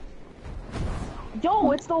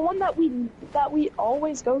 Yo, it's the one that we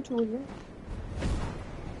always go to in here.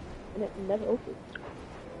 And it never opens.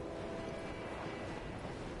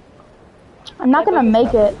 I'm not gonna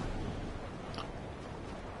make it.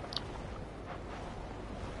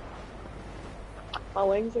 My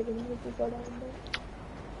wings are gonna make me go down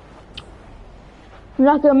there. I'm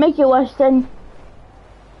not gonna make it, Weston.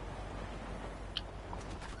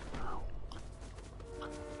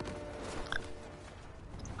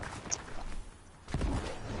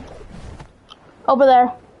 Over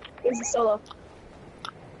there. There's a solo.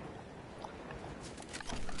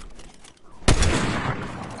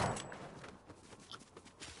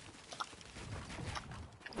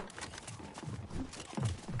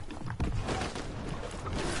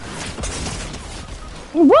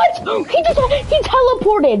 What? He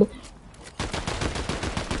teleported.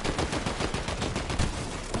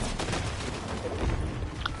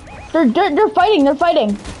 They're fighting. They're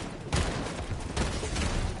fighting.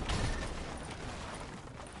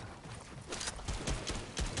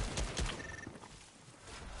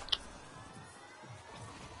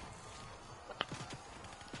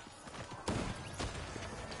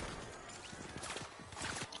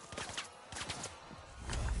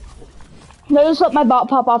 I just let my bot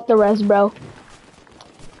pop off the res, bro.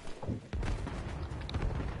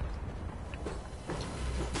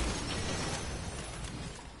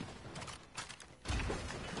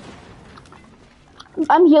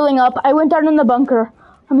 I'm healing up. I went down in the bunker.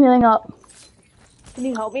 I'm healing up. Can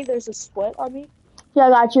you help me? There's a split on me. Yeah, I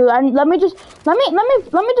got you. And let me just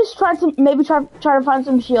try to maybe try to find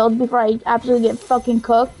some shield before I absolutely get fucking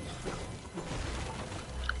cooked.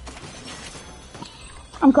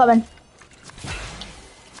 I'm coming.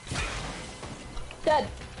 Dead.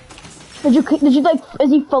 Did you like?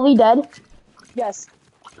 Is he fully dead? Yes.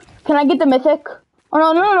 Can I get the mythic?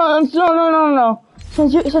 Oh no.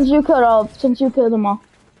 Since you killed them all.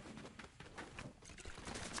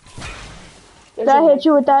 Did I hit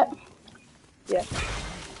you with that? Yeah.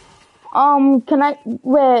 Can I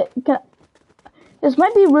wait? This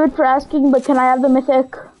might be rude for asking, but can I have the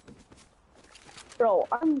mythic? Bro,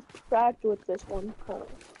 I'm cracked with this one. Oh.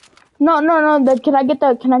 No. Can I get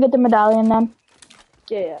the medallion then?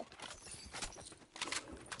 Yeah.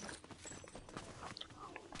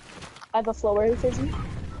 I have a flower fizzy.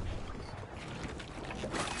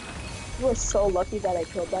 You were so lucky that I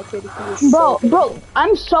killed that kid. He was Bro,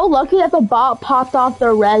 I'm so lucky that the bot popped off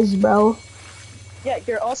the res, bro. Yeah,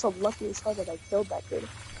 you're also lucky as hell that I killed that kid.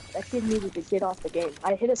 That kid needed to get off the game.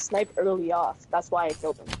 I hit a snipe early off. That's why I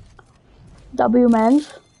killed him. W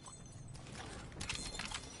men's.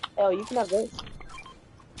 Oh, you can have this.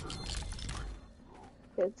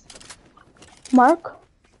 Kids. Mark.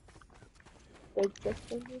 They're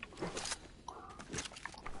just in here.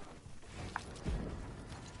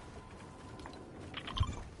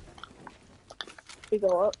 we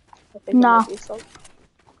go up? I think Nah. it might be so.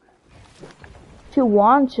 If you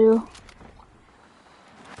want to.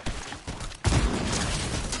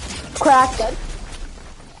 Cracked. Dead?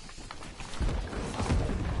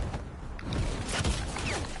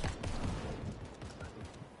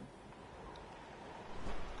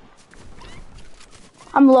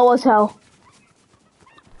 I'm low as hell.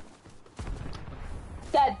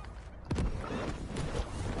 Dead.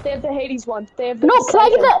 They have the Hades one. They have the No, can I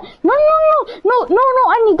get siphon. that? No.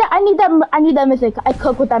 I need that mythic. I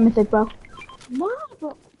cook with that mythic, bro. No,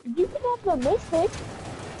 bro. You can have the Mystic.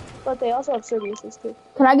 But they also have Serviuses too.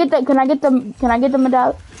 Can I get the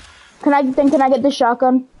medal? Can I get the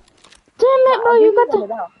shotgun? Damn it, bro, I'll you give got the.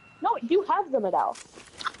 medal. No, you have the medal.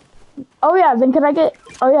 Oh yeah, then can I get?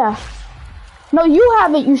 Oh yeah. No, you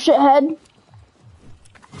have it, you shithead.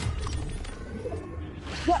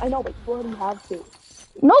 Yeah, I know, but you already have two.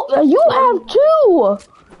 No, you have two.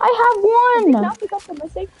 I have Did you one. not pick up the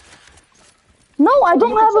Mystic? No, I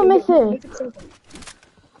don't have a mythic. Mythic.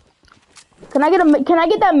 Can I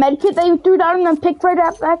get that med kit that you threw down and then pick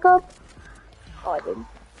right back up? Oh, I didn't.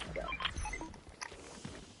 Yeah.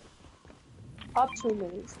 Pop 2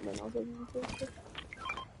 minis and then I'll give you the Mystic.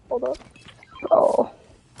 Hold up. Oh.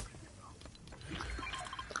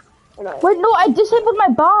 No. Wait, no, I disabled my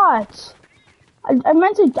bots. I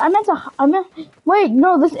meant to, wait,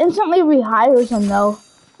 no, this instantly rehires him though.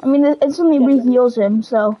 I mean, it instantly re-heals him,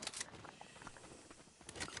 so.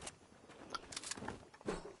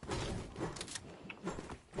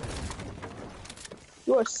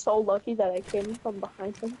 You are so lucky that I came from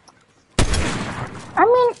behind him. I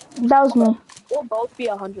mean, that was me. We'll both be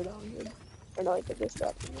 100. Or no, I could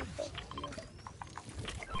distract me. But, yeah.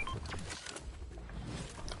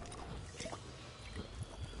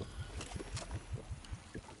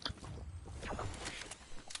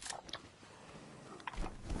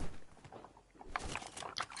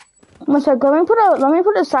 One sec, let me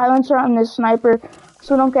put a silencer on this sniper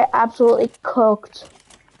so we don't get absolutely cooked.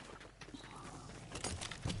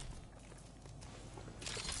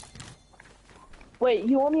 Wait,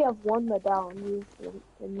 you only have one medallion,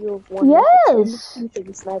 and you have one. Yes. You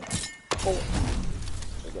can snipe 4.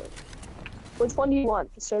 Okay. Which one do you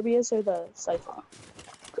want, the Serbius or the Siphon?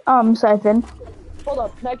 Siphon. Hold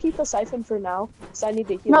up, can I keep the Siphon for now? Because I need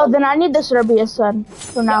to heal. No, then I need the Serbius one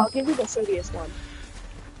for Yeah, now. I'll give you the Serbius one.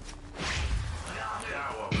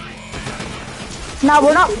 Now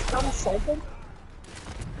we're not. Siphon?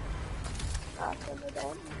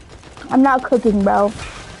 I'm not cooking, bro.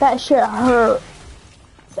 That shit hurt.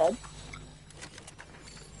 Dead.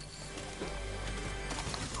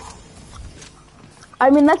 I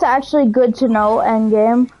mean, that's actually good to know,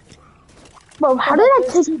 endgame. Bro, how did I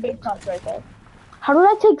There's take? 2 big pots right there. How did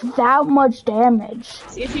I take that much damage?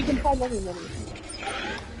 See if you can find any mini.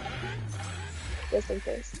 Just in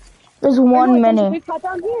case. There's Or one no, there's a mini. big pot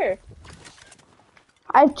down here.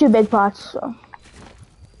 I have 2 big pots, so.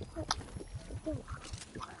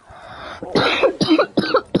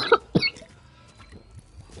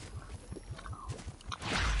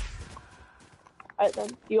 Alright then,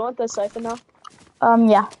 do you want the Siphon now?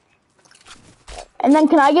 Yeah. And then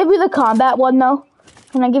can I give you the combat one though?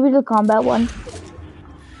 Can I give you the combat one?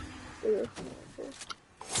 Yeah.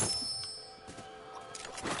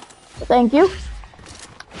 Thank you.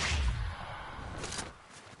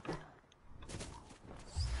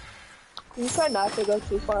 Can you try not to go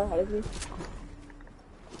too far ahead of me?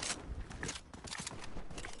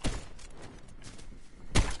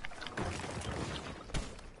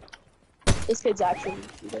 This kid's actually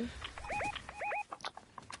cheating.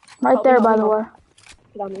 Right Oh, there, no, by the no. way.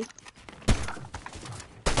 Get on me.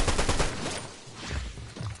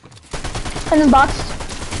 In his box.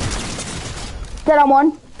 Dead on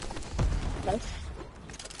one. Nice.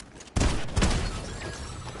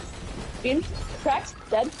 Beam. Cracked.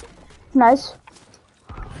 Dead. Nice.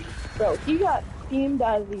 Bro, he got beamed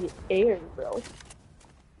out of the air, bro.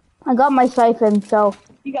 I got my siphon, so.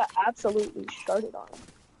 He got absolutely sharded on.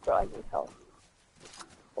 Bro, I need help.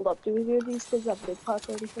 Hold up, do either of these kids have big pots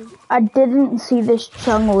or anything? I didn't see this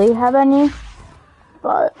Chung Li have any,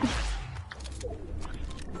 but.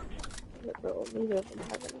 Yeah, bro, neither of them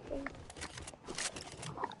have anything.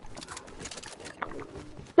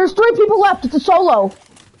 There's 3 people left. It's a solo.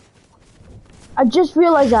 I just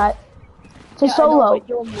realized that. It's a Yeah, solo. I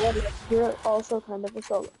know, but you're also kind of a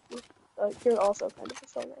solo. You're also kind of a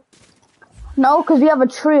solo. No, because we have a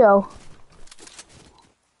trio.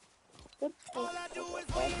 Good.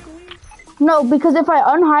 No, because if I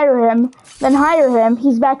unhire him, then hire him,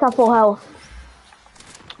 he's back at full health.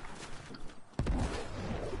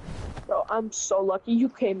 Bro, I'm so lucky you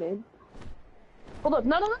came in. Hold up,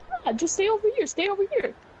 no. Nah, just stay over here. Stay over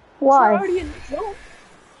here. We're Why? already in the zone.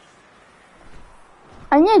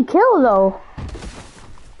 I need a kill though.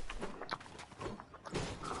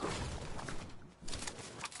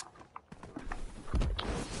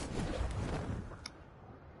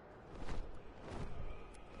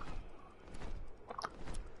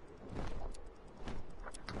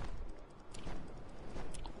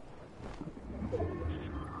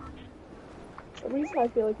 For some reason, I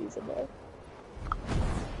feel like he's in there.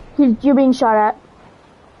 You're being shot at.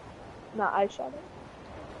 Nah, I shot him.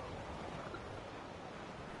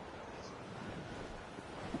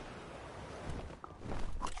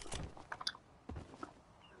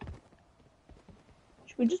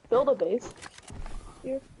 Should we just build a base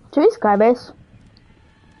here? To be skybase.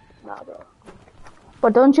 Nah, bro.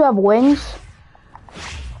 But don't you have wings?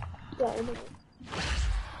 Yeah, I know.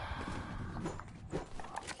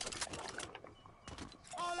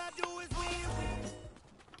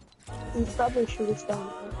 He's probably shoot us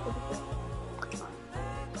down.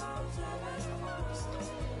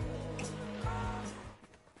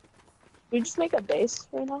 We just make a base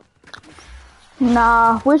right now.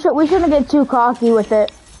 Nah, we shouldn't get too cocky with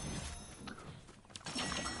it.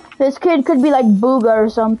 This kid could be like Booga or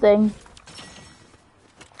something.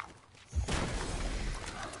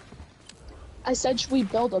 I said, should we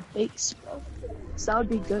build a base, bro? So that would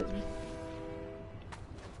be good.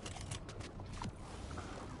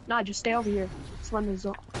 Nah, just stay over here. Just run the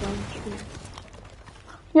zone.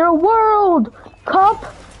 You're a World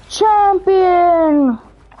Cup champion!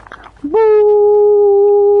 Booga!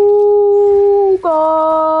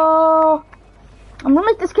 I'm gonna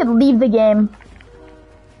make this kid leave the game.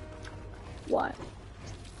 Why? It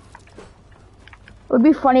would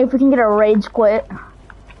be funny if we can get a rage quit.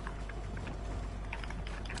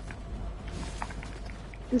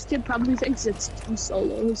 This kid probably thinks it's 2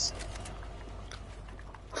 solos.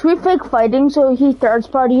 Should we fake fighting so he third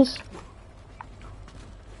parties?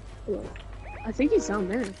 Hello. I think he's down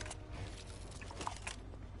there.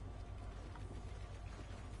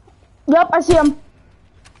 Yep, I see him.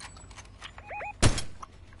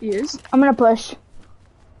 He is? I'm gonna push.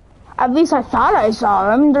 At least I thought I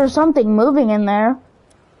saw him. There's something moving in there.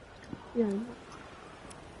 Yeah.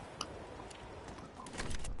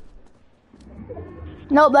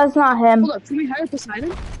 Nope, that's not him. Hold up, can we hide beside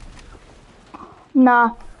him?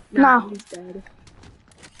 Nah. Nah. He's dead.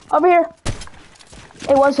 Over here.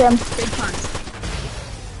 It was him. Big pots.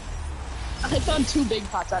 I found 2 big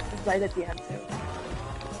pots right at the end too.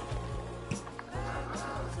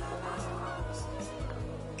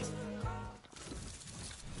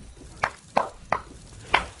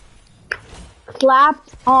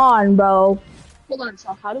 Clapped on, bro. Hold on,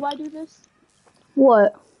 so how do I do this?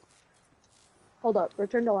 What? Hold up,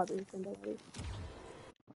 return to lobby, return to lobby.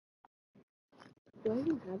 Do I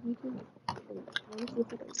even have YouTube? Hold on, I wanna see if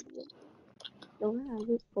I can see it. Don't I have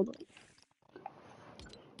it? Hold on.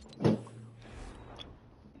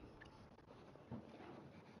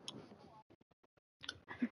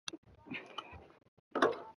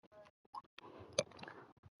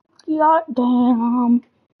 God damn.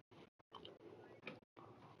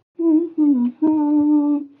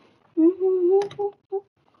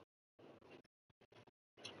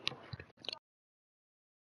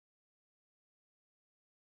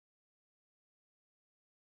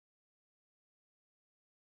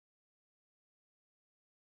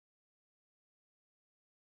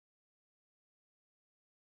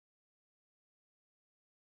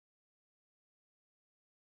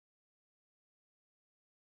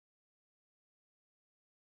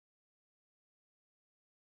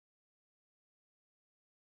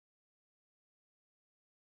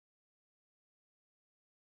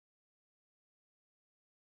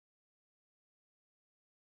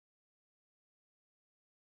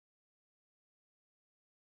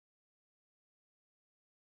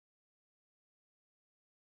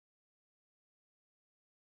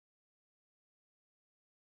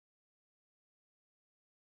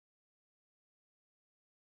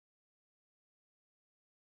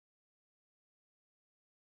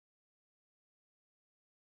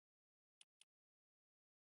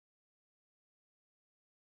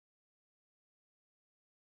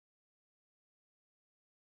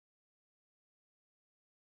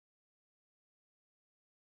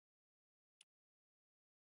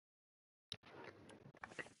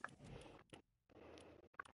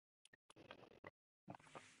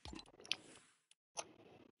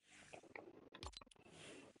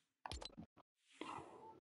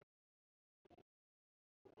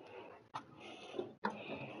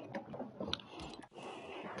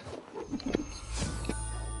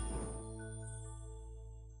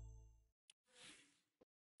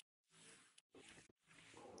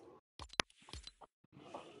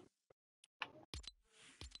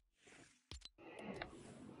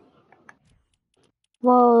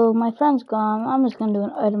 Whoa, my friend's gone. I'm just gonna do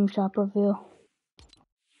an item shop review.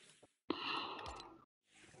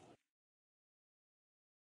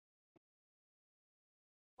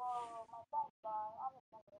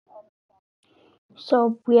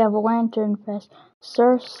 So we have a Lantern Fest,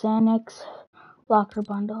 Sir Sanix Locker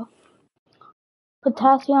Bundle,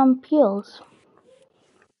 Potassium Peels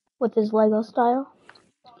with his Lego style,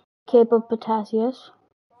 Cape of Potassius,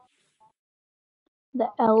 the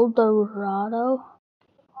El Dorado,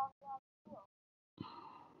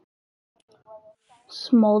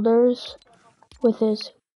 Smolders with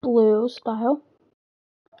his blue style,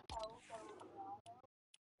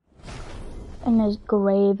 and his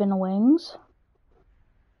Graven Wings,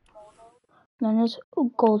 then his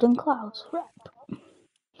Golden Clouds wrap,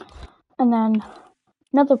 and then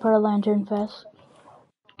another part of Lantern Fest,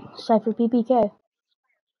 Cypher PPK.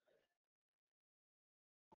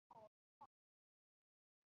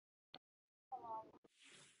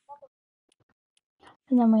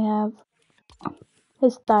 And then we have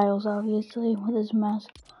his styles, obviously, with his mask.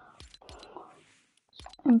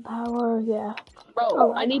 And power, yeah.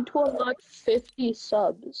 Bro, I need to unlock 50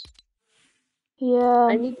 subs. Yeah.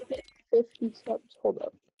 I need to get 50 subs. Hold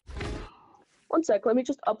up. One sec, let me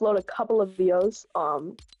just upload a couple of videos.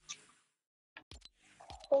 Hold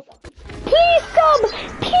up. Please sub!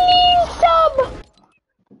 Please sub!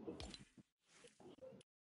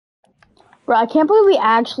 Bro, I can't believe we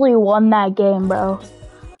actually won that game, bro.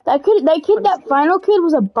 That final kid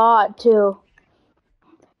was a bot, too.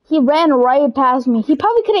 He ran right past me. He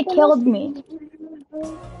probably could have killed me.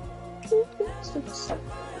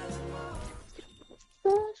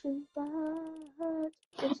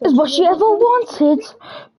 Is what she ever wanted.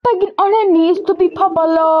 Begging on her knees to be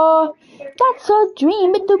popular. That's her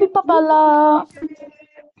dream, it to be popular.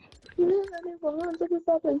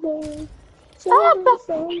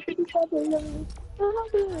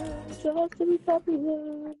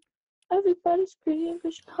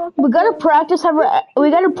 We gotta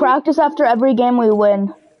practice after every game we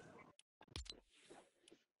win.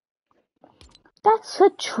 That's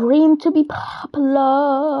a dream to be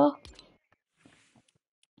popular.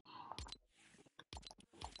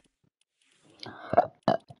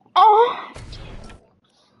 Oh.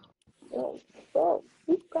 Bro,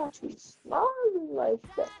 you got you smiling like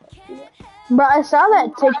that. Bro, I saw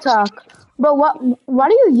that TikTok. Bro, why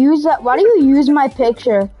do you use that? Why do you use my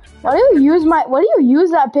picture? Why do you use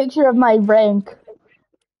that picture of my rank?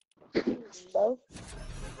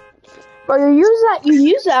 Bro, you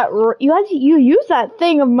use that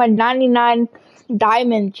thing of my 99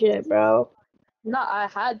 diamond shit, bro. No, I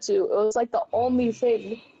had to. It was like the only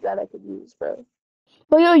thing that I could use, bro.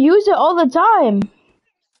 But you use it all the time.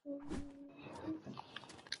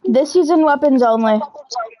 This season, weapons only.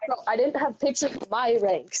 No, I didn't have pictures of my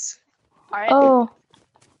ranks. Alright? Oh.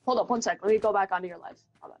 Hold up, one sec. Let me go back onto your live.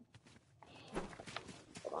 Hold on.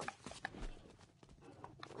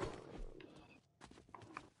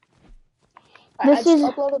 I just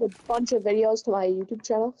uploaded a bunch of videos to my YouTube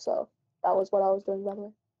channel, so that was what I was doing, by the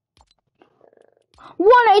way. 1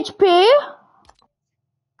 HP.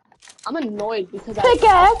 I'm annoyed because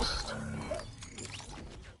Pickaxe.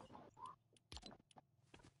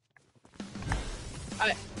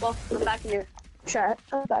 Alright, well, I'm back in your chat.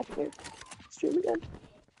 I'm back in your stream again.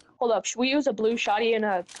 Hold up, should we use a blue shotty and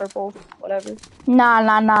a purple whatever? Nah.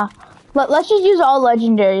 Let's just use all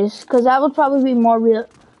legendaries, because that would probably be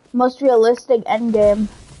most realistic endgame.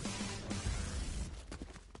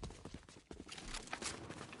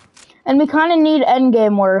 And we kind of need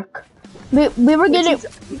endgame work. We were getting...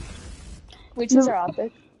 We choose our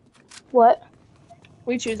outfit. What?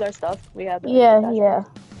 We choose our stuff. We have yeah.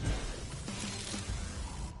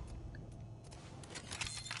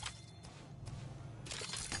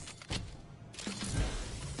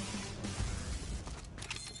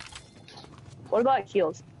 What about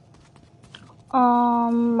heals?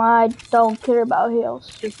 I don't care about heals.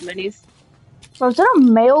 Just minis. Was that a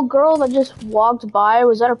male girl that just walked by? Or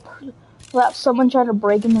was that someone trying to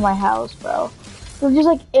break into my house, bro? They're just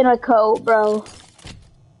like in a coat, bro.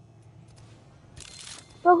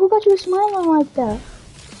 Bro, who got you smiling like that?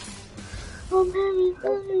 Oh, baby,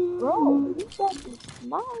 bro, who got you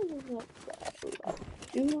smiling like that?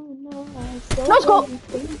 You know I let's go.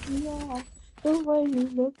 The way you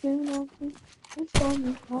looking at me, it's on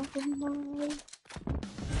me compromise.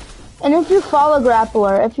 And if you follow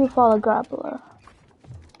grappler,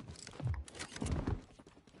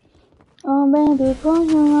 Oh, baby,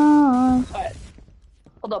 close your eyes. Alright.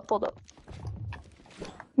 Hold up.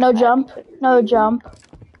 No jump.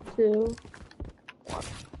 2, 1.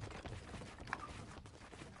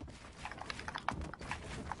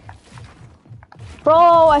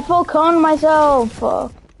 Bro, I full coned myself.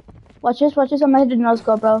 Watch this, I'm gonna hit the no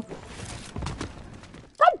scope, bro.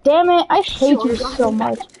 God damn it, I hate you so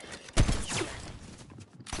much.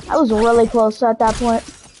 I was really close at that point.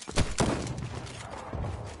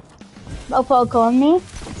 Bro, full coned me.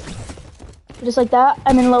 Just like that.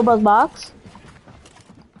 I'm in Lobo's box.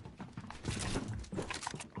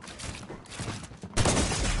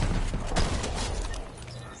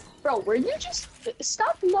 Bro, were you just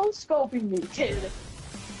stop no scoping me, kid?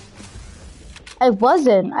 I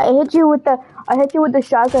wasn't. I hit you with the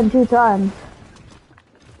shotgun 2 times.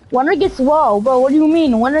 Winner gets wall, bro. What do you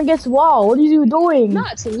mean? Winner gets wall. What are you doing? Nah,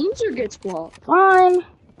 it's a loser gets wall. Fine.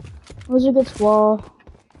 Loser gets wall.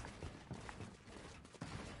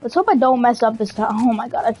 Let's hope I don't mess up this time. Oh my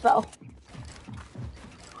god, I fell.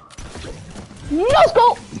 No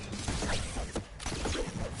scope!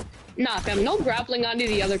 Nah, fam, no grappling onto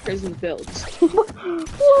the other person's builds.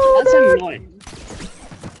 Whoa, That's dude. annoying.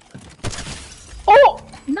 Oh!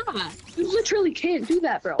 Nah, you literally can't do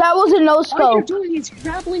that, bro. That was a no All you're scope. doing is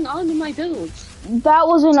grappling onto my builds. That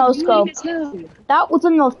was a no It's scope. annoying as hell. That was a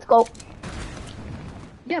no scope.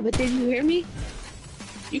 Yeah, but did you hear me?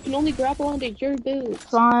 You can only grapple onto your builds.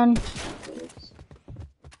 Fine.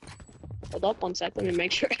 Hold up 1 second and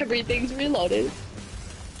make sure everything's reloaded.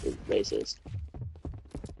 You're racist.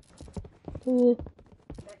 1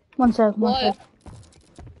 sec, 1 What? sec.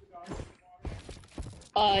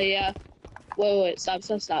 Yeah. Wait, stop.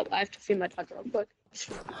 I have to feed my dog real quick.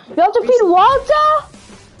 You have to feed Walter?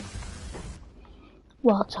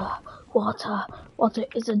 Walter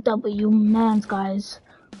is a W man, guys.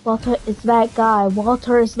 Walter is that guy.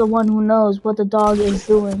 Walter is the one who knows what the dog is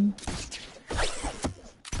doing.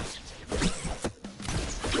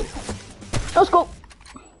 Let's go.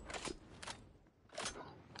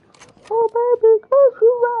 Oh, baby, close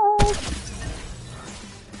your eyes.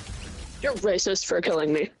 You're racist for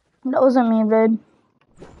killing me. That wasn't me, dude.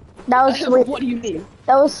 That was sweet. What do you mean?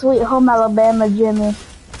 That was Sweet Home Alabama, Jimmy.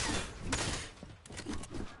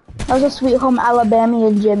 That was a Sweet Home Alabama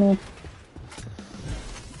and Jimmy.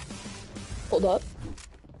 Hold up.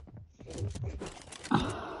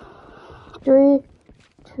 3,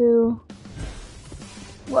 2,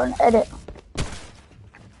 1, edit.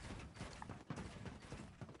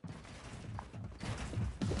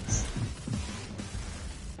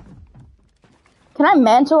 Can I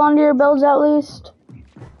mantle onto your builds at least?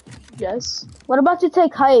 Yes. What about to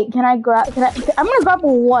take height? I'm gonna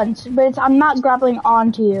grapple once, but I'm not grappling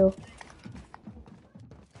onto you.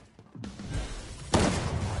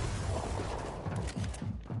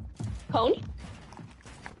 Cone?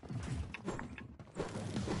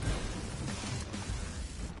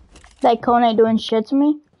 That cone ain't doing shit to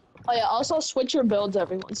me. Oh yeah, also switch your builds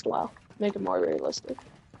every once in a while. Make it more realistic.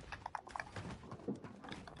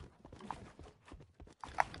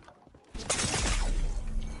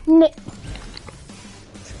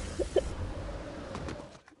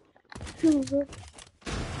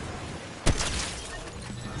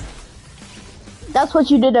 That's what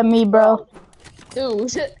you did to me, bro.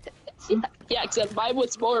 Dude. Yeah, except mine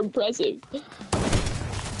was more impressive.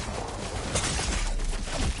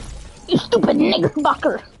 You stupid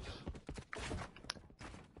niggerfucker.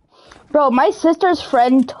 Bro, my sister's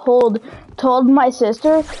friend told my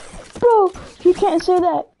sister, bro, you can't say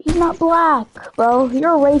that. He's not black, bro.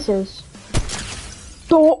 You're a racist.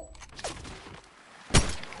 Don't.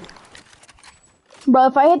 Bro,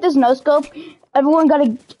 if I hit this no scope, everyone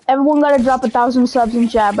gotta drop 1,000 subs in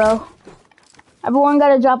chat, bro. Everyone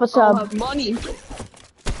gotta drop a I'll sub. have money.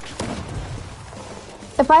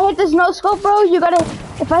 If I hit this no scope, bro, you gotta give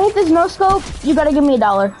me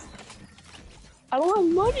 $1. I don't have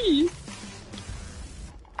money.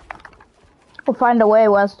 We'll find a way,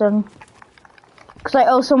 Weston. Cause I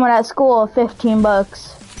owe someone at school 15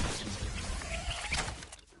 bucks.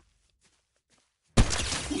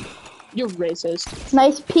 You're racist.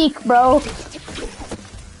 Nice peek, bro.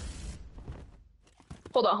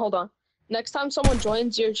 Hold on. Next time someone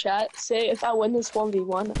joins your chat, say if I win this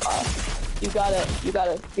 1v1, you gotta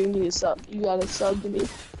give me a sub. You gotta sub to me.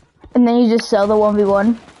 And then you just sell the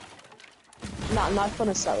 1v1. No, I'm not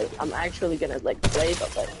gonna sell it. I'm actually gonna like play,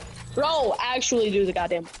 but like, bro, actually do the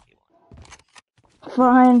goddamn 1v1.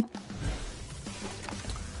 Fine.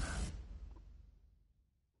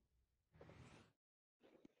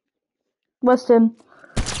 Weston.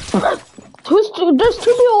 There's 2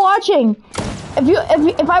 people watching.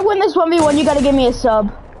 If I win this 1v1, you gotta give me a sub.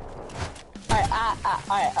 Alright.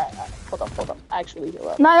 Hold up. Actually, do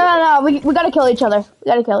it. No. We gotta kill each other.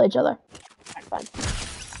 Alright, Fine.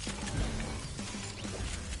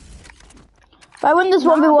 If I win this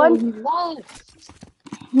 1v1, What?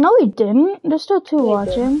 No, he didn't. There's still two Yeah, he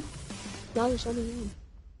watching. No, there's only one.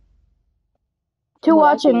 Two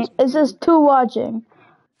What I see watching. It says two watching.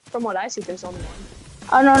 From what I see, there's only one.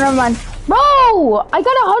 Oh no, never mind. Bro, I got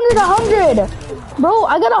 100. Bro,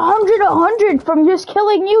 I got 100 from just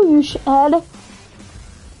killing you, you shithead.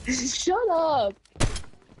 Shut up.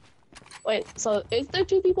 Wait, so is there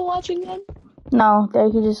two people watching then? No,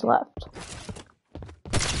 there he just left.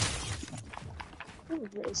 Oh,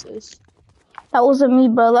 racist. That wasn't me,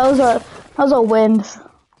 bro. That was a wind.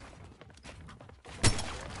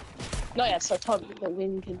 No, yeah, so tell me the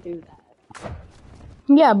wind can do that.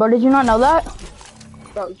 Yeah, bro. Did you not know that?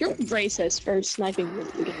 Bro, you're racist for sniping me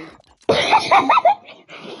at the game.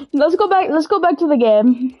 Let's go back. Let's go back to the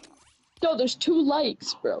game. No, there's 2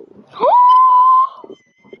 likes, bro.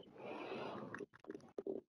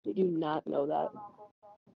 Did you not know that?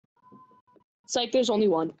 It's like there's only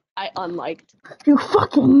one. I unliked. You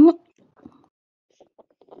fucking.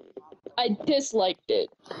 I disliked it.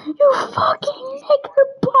 You fucking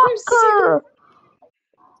knickerbocker.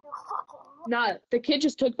 Nah, the kid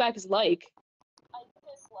just took back his like.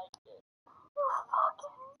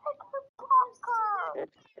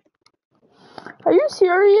 Are you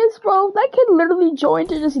serious, bro? That kid literally joined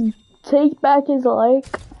to just take back his like.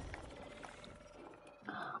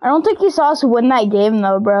 I don't think he saw us win that game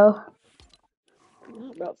though, bro.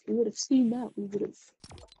 Nah, bro, if you would have seen that, we would have.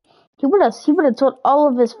 He would have told all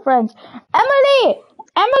of his friends, Emily!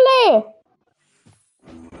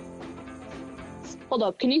 Hold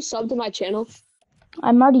up, can you sub to my channel?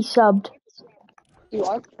 I'm already subbed. You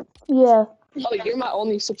are? Yeah. Oh, you're my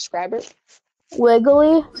only subscriber?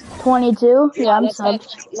 Wiggly, 22. Yeah, I'm that's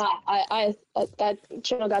subbed. Nah, that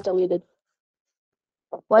channel got deleted.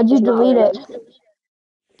 Why'd you delete it?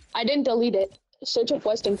 I didn't delete it. Search up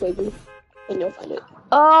Weston Quigley, and you'll find it.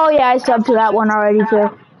 Oh yeah, I subbed to that one already too.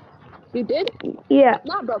 You did? Yeah.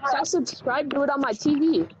 Nah, bro, 'cause I subscribed to it on my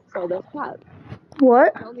TV. So that's not.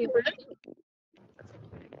 What?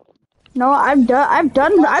 No, I've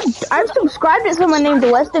subscribed to someone named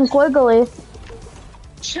Weston Quigley.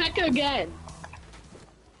 Check again.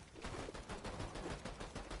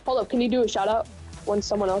 Hold up, can you do a shout out when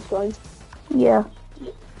someone else joins? Yeah.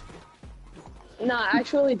 Nah, I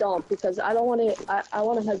actually don't because I don't want to. I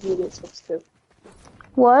want to have video subs too.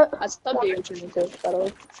 What? I subbed to your channel too, by the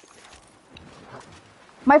way.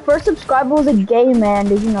 My first subscriber was a gay man.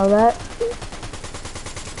 Did you know that?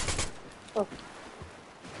 Oh.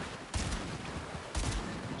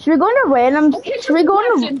 Should we go into random? Should we go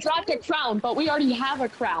into? Dropped a crown, but we already have a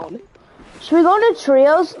crown. Should we go into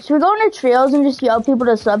trios? Should we go into trios and just yell people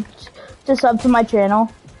to sub to my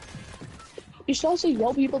channel? You should also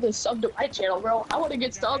yell people to sub to my channel, bro. I want to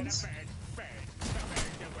get subs.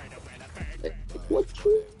 What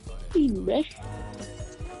you mean, man?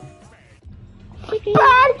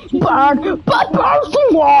 Bad person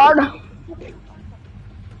word.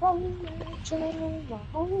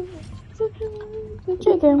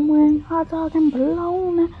 Chicken wing, hot dog and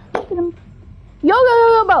bologna. Yo,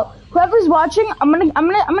 bro. Whoever's watching, I'm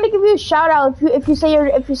gonna give you a shout out if you say your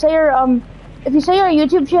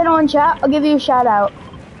YouTube channel in chat. I'll give you a shout out.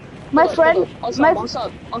 My friend, I'll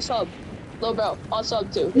sub. Little bro, I'll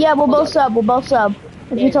sub too. Yeah, we'll both sub.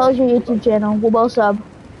 If you tell us your YouTube channel, we'll both sub.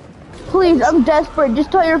 Please, I'm desperate.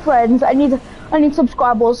 Just tell your friends. I need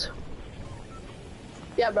subscribers.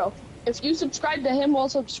 Yeah, bro. If you subscribe to him, we'll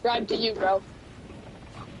subscribe to you, bro.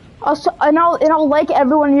 I'll like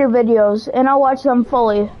every one of your videos, and I'll watch them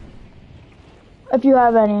fully. If you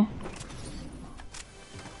have any.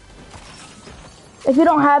 If you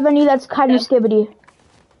don't have any, that's kind of skibbity.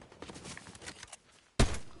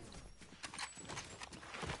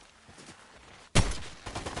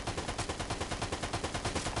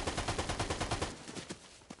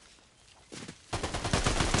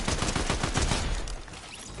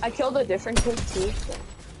 I killed a different kid too. So.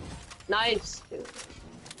 Nice, dude.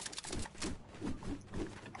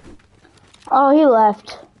 Oh, he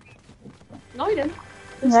left. No, he didn't.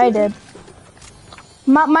 Yeah, I did.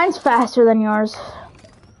 Mine's faster than yours.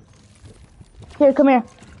 Here, come here.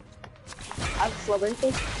 I have slow burn.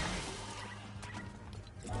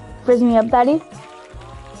 Frizz me up, daddy.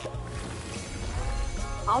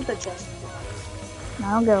 I'll the chest.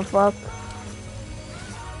 I don't give a fuck.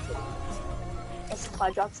 What's the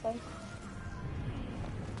supply drop say?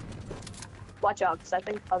 Watch out, because I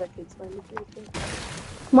think other kids landed here too.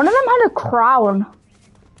 One of them had a crown.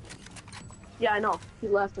 Yeah, I know. He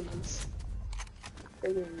left him.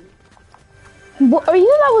 What, are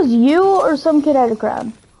you that was you or some kid had a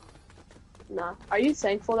crown? Nah. Are you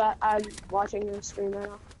thankful that I'm watching your stream right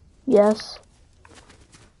now? Yes.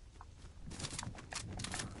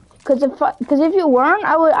 Cause if you weren't,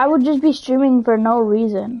 I would just be streaming for no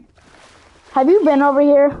reason. Have you been over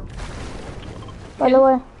here? By the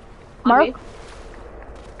way, Mark.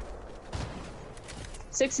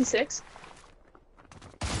 66.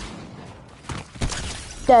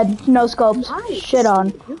 Dead. No scopes. Nice. Shit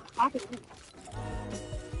on. Can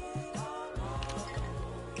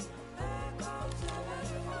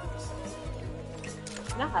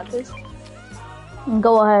I have this?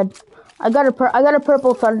 Go ahead. I got a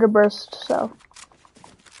purple thunderburst, so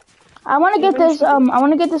I want to get this. I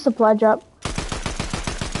want to get the supply drop.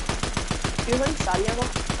 Do you have any shotty ammo,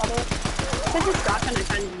 by the way? If it's a shotgun, I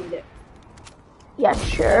kind of need it. Yeah,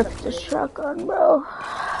 sure. If it's a shotgun, bro.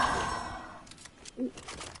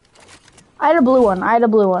 I had a blue one. Yeah,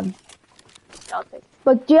 I'll take it.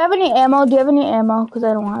 But do you have any ammo? Because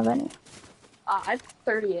I don't have any. I have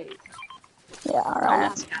 38. Yeah,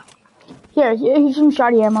 alright. Ask out. Here's some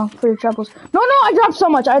shoddy ammo for your troubles. No, I dropped so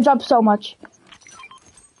much.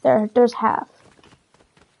 There's half.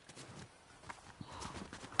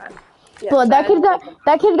 Yeah, Bro, so that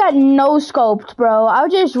kid got no scoped, bro. I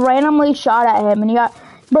just randomly shot at him and he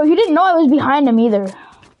didn't know I was behind him either.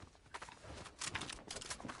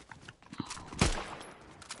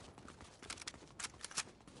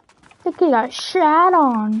 That kid got shot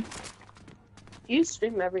on. You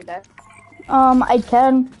stream every day. I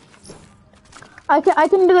can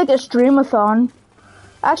do like a streamathon.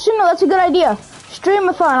 Actually, no, that's a good idea.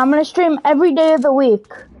 Streamathon. I'm gonna stream every day of the week.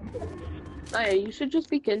 Oh yeah, you should just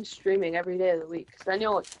begin streaming every day of the week, cause then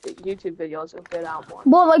your YouTube videos will get out more.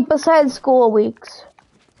 Well, like besides school weeks.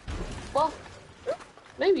 Well,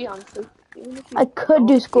 maybe honestly. I could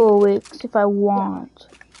do school weeks if I want.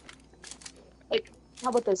 Like, how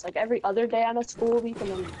about this? Like every other day on a school week, and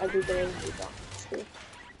then every day of the week on school.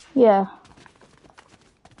 Yeah.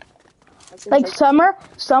 Like summer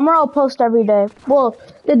I'll post every day. Well,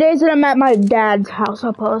 the days that I'm at my dad's house,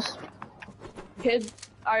 I'll post. Kid,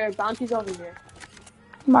 our bounty's over here.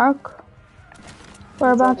 Mark,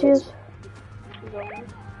 where are bounties? He's over here.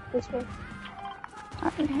 This way.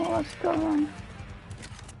 Let's go.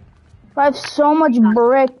 I have so much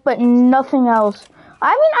brick, but nothing else.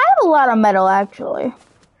 I mean, I have a lot of metal actually.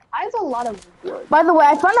 I have a lot of wood. By the way,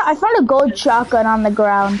 I found a gold shotgun on the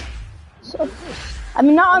ground. So, I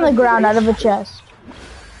mean, not on the ground, out of a chest.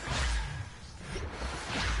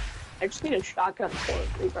 I just need a shotgun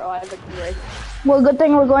for me, bro. I have a great. Well, good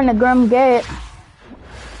thing we're going to Grim Gate.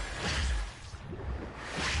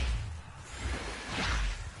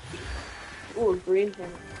 Ooh, green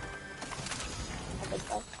thing.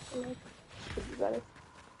 Could be better.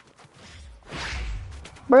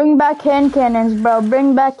 Bring back hand cannons, bro.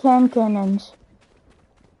 Bring back hand cannons.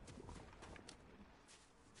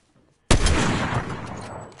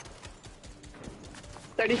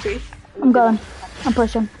 I'm going. I'm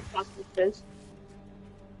pushing.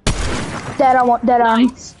 Dead on.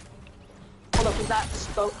 Nice. Hold up,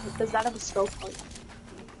 does that have a scope?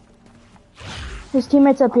 His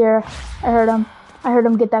teammate's up here. I heard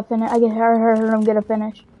him get that finish. I heard him get a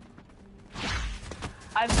finish.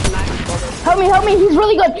 I have some max bullets. Help me. He's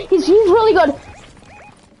really good. He's really good.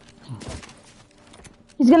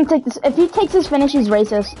 He's gonna take this. If he takes this finish, he's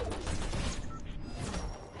racist.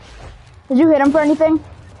 Did you hit him for anything?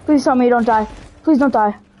 Please tell me you don't die. Please don't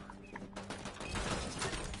die.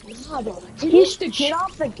 God, he needs to get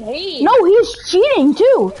off the game. No, he's cheating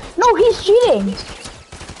too. No, he's cheating.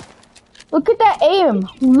 Look at that aim.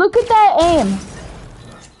 Look at that aim.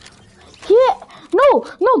 No.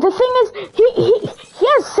 The thing is, he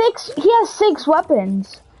has six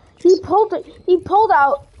weapons. He pulled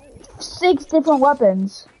out 6 different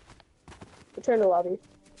weapons. Return to lobby.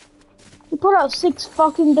 He pulled out 6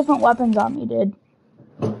 fucking different weapons on me, dude.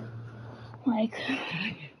 Like.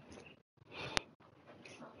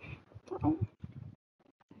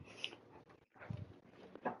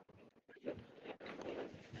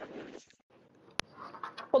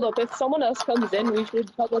 Hold up, if someone else comes in, we should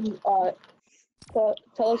tell them,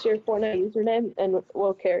 tell us your Fortnite username, and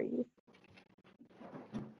we'll carry you.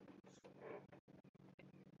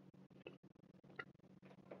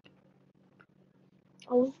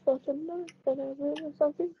 I was fucking nice, but I really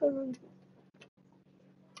something for me.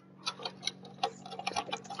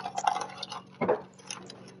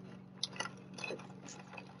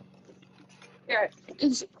 Yeah,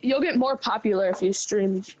 you'll get more popular if you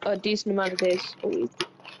stream a decent amount of days a week.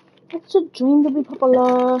 It's a dream to be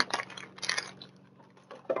popular.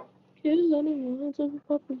 Kill anyone to be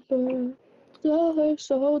popular. Tell her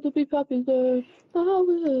so to be popular. I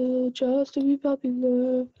will just to be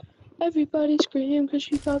popular. Everybody scream cause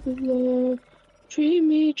she popular. Treat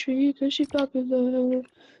me, treat cause she popular.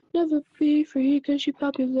 Never be free cause you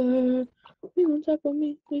popular. We gon' talk on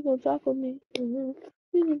me, we gon' talk on me. We gon'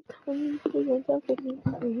 talk on me, we gon' talk on me.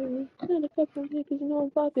 And a couple niggas know I'm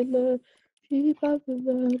popular. She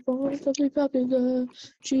popular, born to be popular.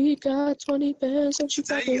 She got 20 bands and she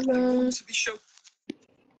popular. She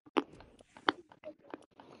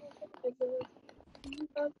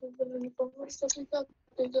popular, born to be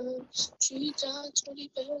popular. She got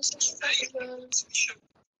 20 bands and she popular.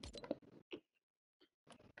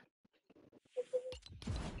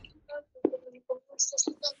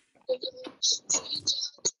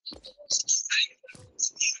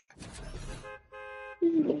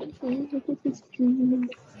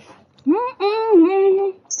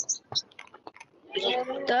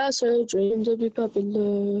 That's her dream to be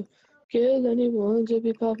popular. Kill anyone to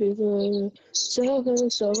be popular. Sell her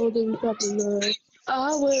soul to be popular.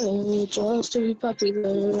 I will just to be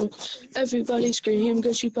popular. Everybody scream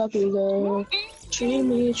cause she popular. Treat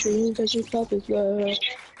me true cause she popular.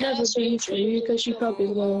 Never be free cause she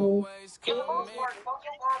popular. For the most part,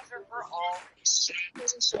 social pods are for all. For the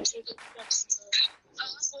most part, social pods are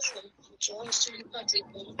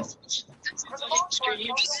for all.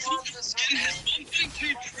 What you said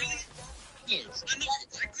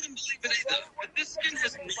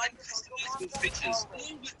was they like social content? Oh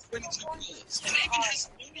wait. Before you your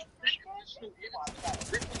skin is a lot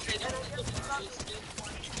better. And I guess it's not the skinny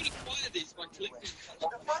one you with. The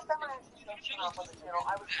first time I actually done shit off on the channel,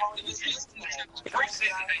 I was calling it a graceful one. And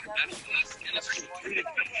I never changed everyone.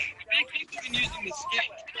 You guys let me know. How long? About long. Oh, you mean rank it? Then you guys be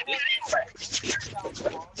like, man, I don't think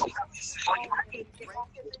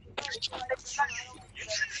you guys can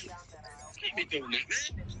down that aisle.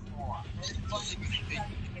 Finish more. And fuck it, you guys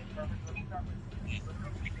get perfect. Let's start with C. Let's go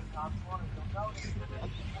with the top one, and you'll notice that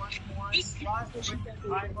there's one more spot written.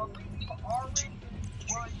 I believe R rated.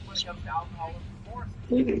 Well, when it comes to alcohol, of course,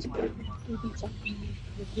 it's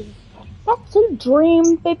That's a dream,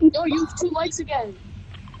 baby. Yo, you have 2 likes again.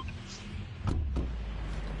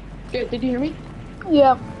 Dude, did you hear me?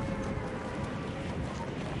 Yeah.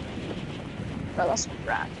 Bro, that's some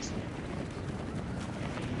rats.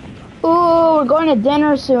 Ooh, we're going to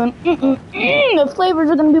dinner soon. The flavors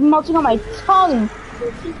are gonna be melting on my tongue.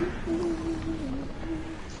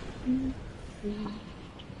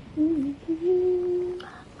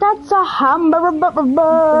 That's a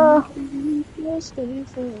hamburger. Stay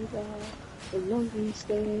further, the longer you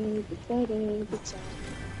stay, the better the time.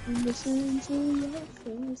 Listen to your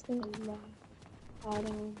friends, they lie. I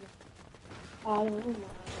don't know.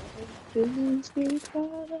 Feelings get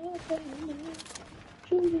caught up in me.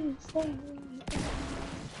 Truly say,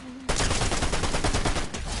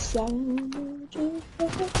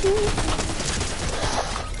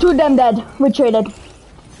 Two of them dead. We traded.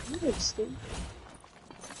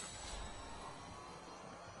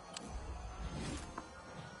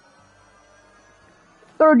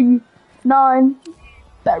 39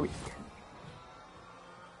 buried.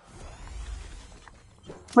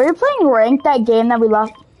 Were you playing ranked that game that we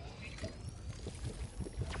lost?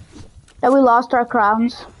 That we lost our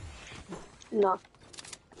crowns. No.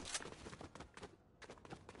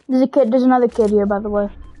 There's another kid here, by the way.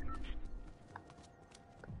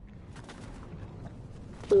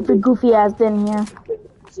 The goofy ass in here.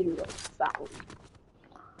 0 foul.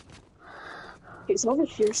 It's over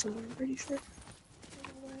here somewhere, I'm pretty sure.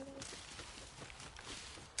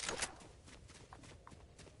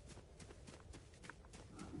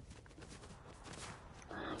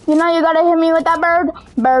 You know you gotta hit me with that bird.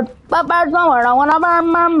 Bird. But bird's nowhere. I wanna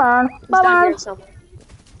burn. He's down here somewhere.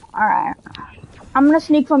 Alright. I'm gonna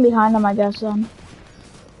sneak from behind him, I guess, then.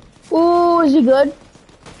 Ooh, is he good?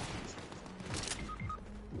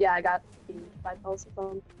 Yeah, I got the 5 pulse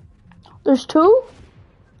phone. There's 2?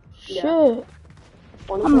 Yeah. Shit.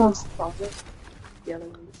 One of them is closet. The other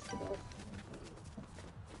one is still.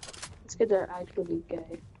 These kids are actually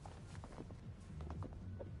gay.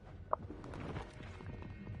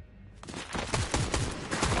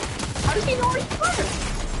 How does he know he's first?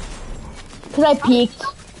 Cause I peeked.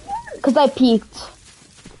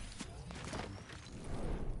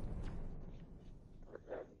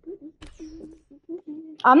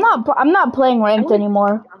 I'm not playing ranked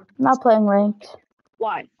anymore. I'm not playing ranked.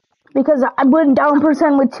 Why? Because I went down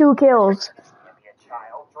percent with 2 kills. Can't be a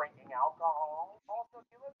child drinking alcohol. Also, if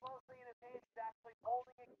you look closely in his hand, he's actually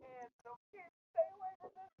holding a can. So kids, stay away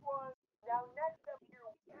from this one. Now, next up here,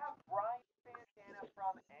 we have Brian Santana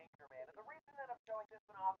from Anchorman. And the reason that I'm showing this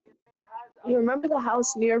one off is because You remember the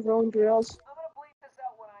house near Rome Girls? I'm gonna bleep this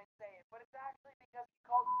out when I say it, but it's actually because he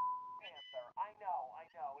called Panther. I know.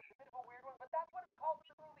 It's a bit of a weird one, but that's what it's called in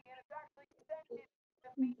the movie, and it's actually extended to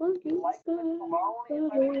be like I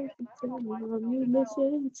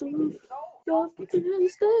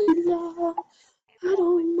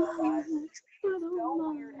don't mind. I don't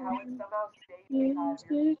mind. Music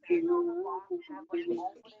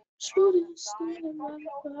shouldn't stay in my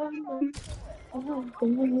mind. I don't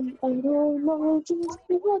know just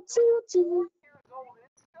what to do.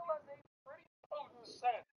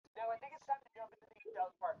 Now, I think it's time to jump into the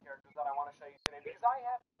South Park characters that I want to show you today because I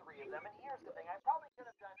have 3 of them, and here's the thing: I probably could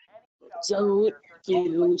have done any South Park Don't character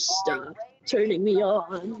you stop turning me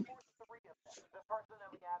on. The first one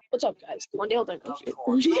that we have What's up, guys? Come on, Dale, don't of you?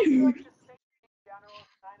 course. I feel like the state in general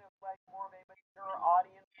is kind of like more of a mature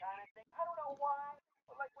audience kind of thing. I don't know why,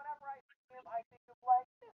 but like whenever I see him, I think of like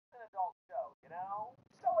this is an adult show, you know?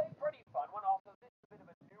 So a pretty fun one. Also, this is a bit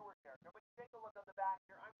of a newer character, but you take a look on the back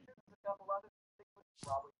here. I'm sure there's a couple others that would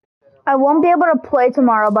probably consider. I won't be able to play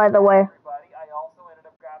tomorrow, by the way. Everybody, I also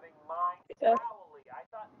ended up grabbing mine. Cowley. I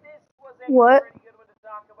thought this was a What? pretty good one to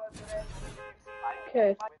talk about today.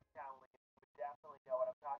 Okay. Definitely know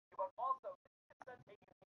what I'm talking about. Also, just taking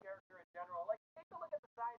the character in general, like take a look at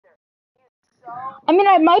the side there. He is so. I mean,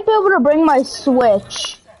 I might be able to bring my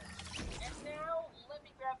Switch. And now let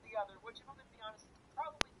me grab the other, which, if I'm gonna be honest, is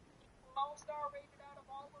probably the most R-rated out of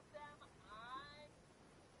all of them.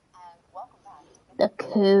 And welcome back to The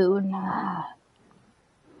coon.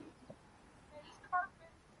 Miss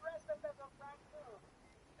Carpet dressed up as a raccoon.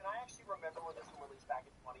 And I actually remember when this one released back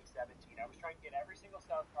in 2017. I was trying to get every single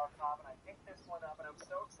South Park pop, and I picked this one up, and I'm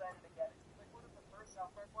so excited to get it. It's like one of the first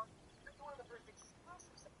South Park ones. It's one of the first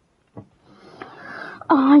exclusives.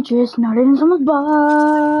 I just nutted in someone's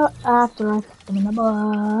butt after I fucked him in the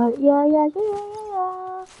butt. Yeah, yeah, yeah, yeah,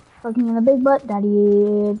 yeah. Fucking in the big butt,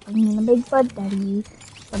 daddy. Fucking in the big butt, daddy.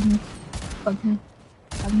 Fuck me, fuck me,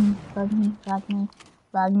 fuck me, fuck me, fuck me,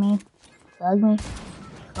 fuck me, fuck me,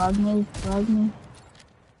 fuck me, fuck me.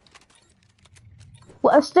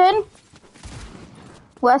 Weston?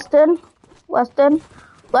 Weston? Weston?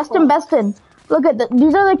 Weston Beston. Look at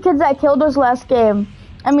these are the kids that killed us last game.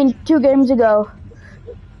 I mean, 2 games ago.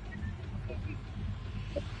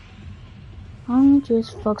 I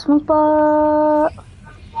just fucked someone's butt.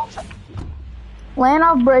 Land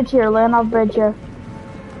off bridge here, land off bridge here.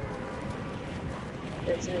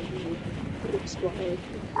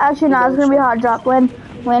 Actually, no, it's gonna be a hot drop. Land here,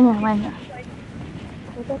 land here.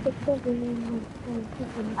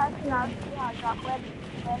 Actually, no, it's gonna be a hot drop. Land here.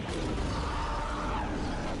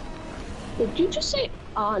 Did you just say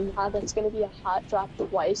on how that's gonna be a hot drop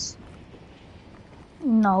twice?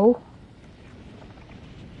 No.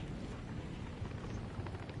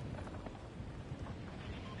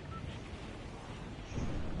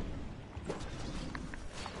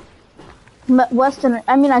 Weston,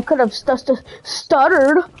 I mean, I could have stuttered.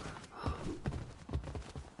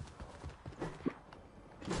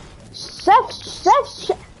 Seth,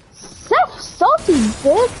 salty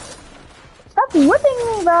bitch. Stop whipping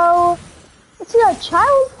me, bro. This is a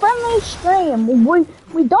child-friendly stream.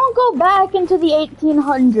 We don't go back into the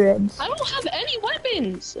 1800s. I don't have any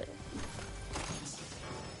weapons.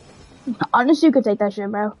 Honestly, you could take that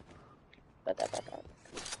shit, bro.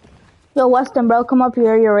 Yo, Weston, bro, come up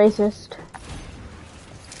here. You're racist.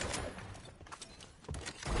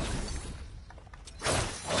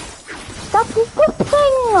 Stop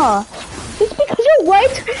whipping! Just because you're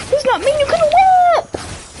white does not mean you can whip!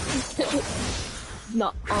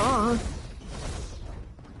 Nuh-uh.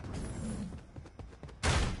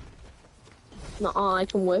 Nuh-uh, I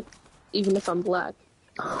can whip, even if I'm black.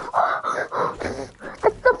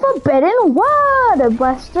 That's the forbidden word,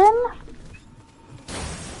 Weston.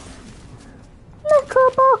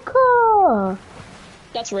 Knickerbocker.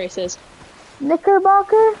 That's racist.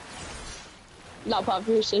 Knickerbocker? Not pop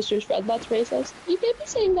your sister's friend, that's racist. You can't be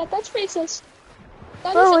saying that, that's racist.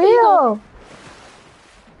 That For is illegal. real.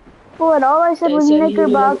 But all I said was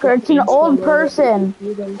Knickerbocker. It's an old person.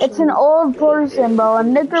 It's an old person, bro. A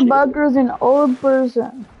Knickerbocker is an old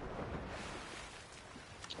person.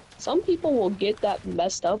 Some people will get that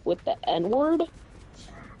messed up with the N-word.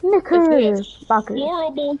 Knickerbocker.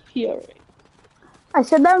 Horrible hearing. I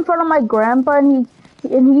said that in front of my grandpa, and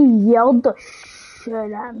he yelled the shit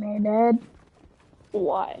at me, Dad.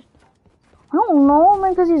 Why? I don't know,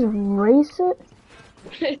 man, because he's racist.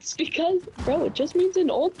 It's because, bro, it just means an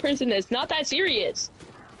old person. It's not that serious.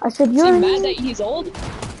 I said, Is you're he mad that he's old?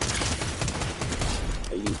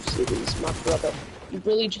 Are you serious, my brother? You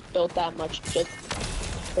really just built that much just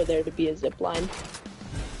for there to be a zip line?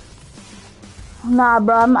 Nah,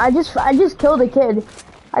 bro. I just killed a kid.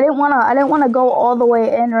 I didn't wanna go all the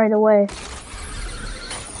way in right away.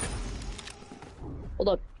 Hold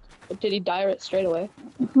up. Did he die straight away?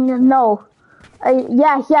 No.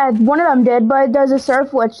 Yeah, one of them did, but there's a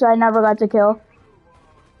surf witch I never got to kill.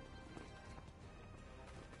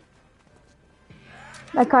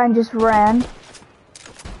 That kind just ran.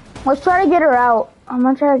 Let's try to get her out. I'm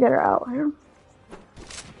gonna try to get her out here.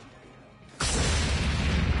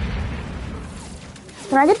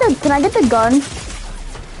 Can I get the gun?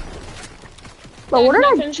 But what Can did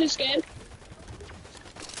I I finish this game?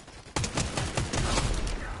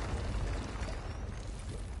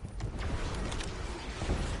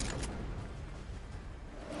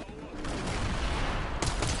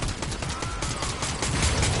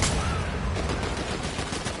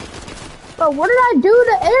 Bro, what did I do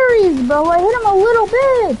to Ares, bro? I hit him a little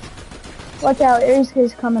bit. Watch out, Ares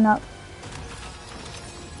is coming up.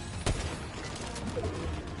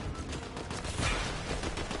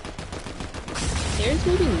 There's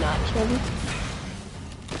maybe not Kevin.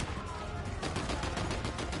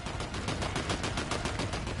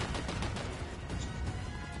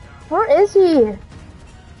 Where is he?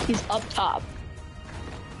 He's up top.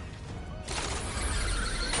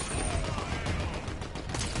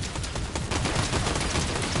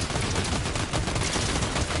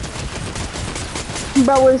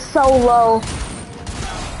 Bro is so low.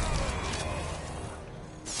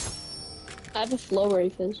 I have a flow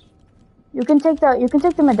rifles. You can take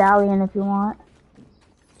the medallion if you want.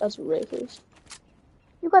 That's rifles.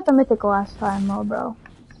 You got the mythic last time though, bro.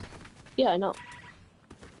 Yeah, I know.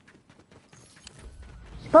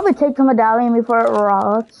 Should probably take the medallion before it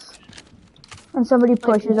rots. When somebody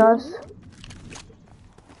pushes us.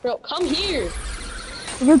 Bro, come here.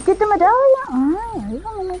 Did you get the medallion?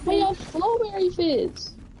 Alright, I have flowberry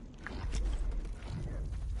fizz.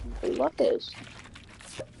 What is?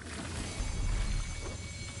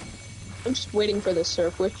 I'm just waiting for the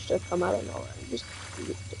surf witch to come out of nowhere. Just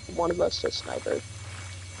one of us to sniper.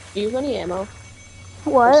 Do you have any ammo?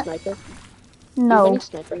 What? For sniper? Do you have No. any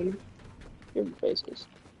sniper ammo? Your faces.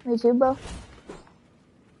 Me too, bro.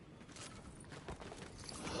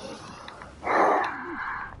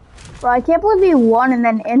 Bro, I can't believe we won and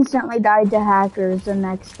then instantly died to hackers the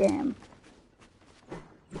next game.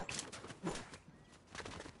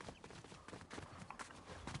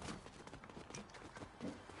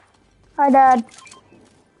 Hi, Dad.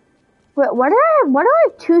 Wait, why do I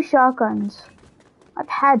have 2 shotguns? I've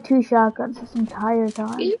had 2 shotguns this entire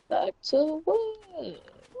time. Get back to work.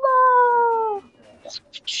 No!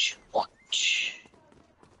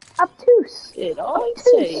 Obtuse. Did I Obtuse.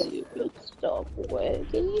 say you could stop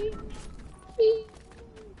working?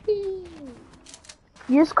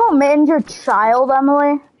 You just call Mittens your child,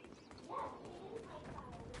 Emily?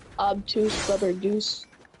 Obtuse rubber goose.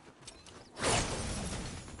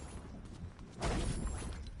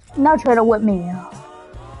 Now try to whip me.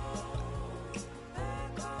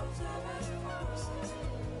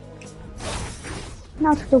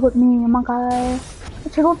 Now try to whip me, my guy.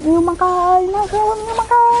 Try to whip me, my guy. Now try to whip me, my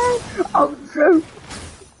guy. Oh, shoot.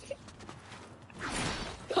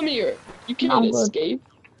 Come here. You cannot I'm good. escape.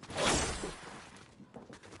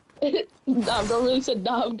 Nah, bro really said,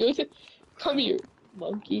 nah, I'm good. Come here,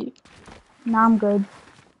 monkey. Nah, I'm good.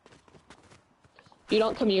 If you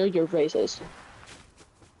don't come here, you're racist.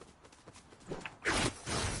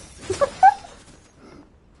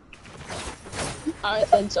 Alright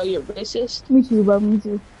then, so you're racist. Me too, bro, me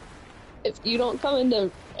too. If you don't come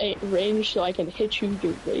into range so I can hit you,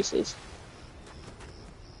 you're racist.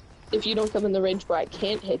 If you don't come in the range where I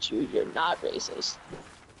can't hit you, you're not racist.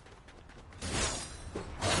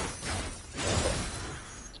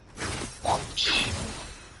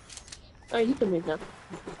 Alright, you can leave now.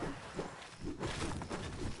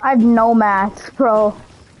 I have no mats, bro.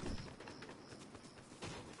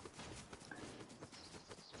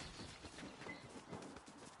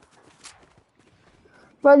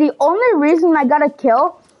 Bro, the only reason I got a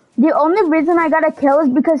kill is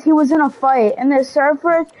because he was in a fight, and the surf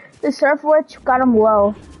witch got him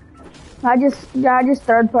low. I just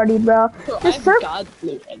third party, bro. Bro, The I have surf, God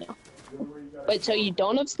blue right now. Wait, so you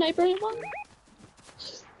don't have sniper ammo?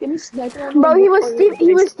 Give me sniper ammo. bro, he before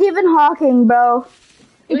you're was racist. Stephen Hawking, bro.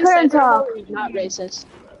 He Give me couldn't sniper ammo talk. or you're not racist.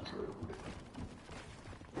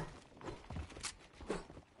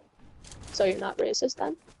 So you're not racist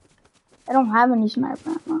then? I don't have any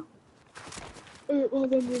sniper ammo. Alright, well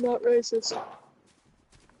then you're not racist.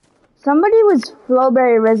 Somebody was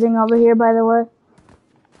flowberry rizzing over here, by the way.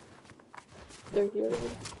 They're here.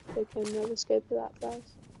 They can never escape that fast.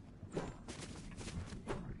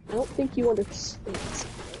 I don't think you understand.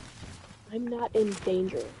 I'm not in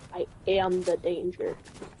danger. I am the danger.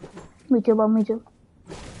 Me too, bro, me too.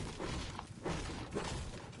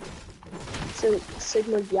 So,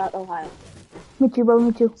 Sigma Yacht, Ohio. Me too, bro.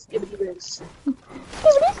 Me too. Skibbity Riz.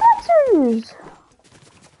 Skibbity slicers.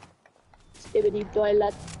 Skibbity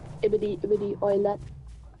toilet. Ibbity oilet.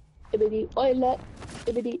 Ibbity oilet.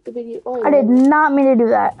 Ibbity oilet. I did not mean to do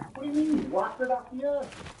that. What do you mean? Walk it up here?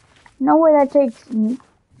 No way that takes.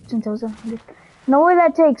 Since I was 100. No way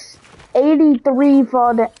that takes 83 for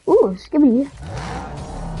all the. Ooh, Skibbity.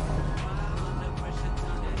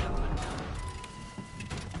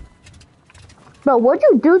 Bro, what'd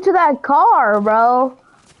you do to that car, bro?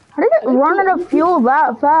 How did it run out of fuel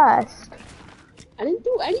that fast? I didn't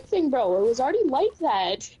do anything, bro. It was already like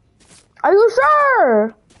that. Are you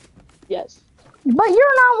sure? Yes. But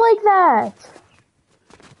you're not like that.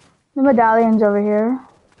 The medallion's over here.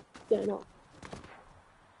 Yeah, I know.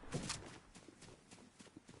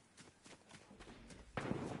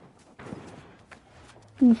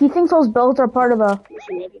 He thinks those belts are part of the...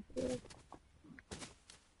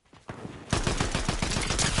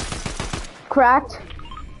 Cracked.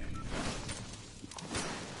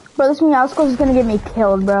 Bro, this Meowscles is gonna get me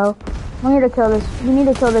killed, bro. We need to kill this. We need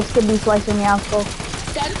to kill this Skibby Slicer Meowscle.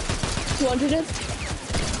 Dead. 200.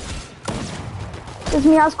 This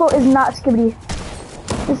Meowscle is not Skibby.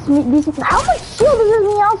 How much shield does this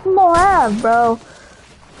Meowscle have, bro?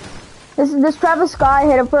 This Travis Scott, I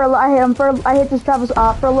hit him for I hit this Travis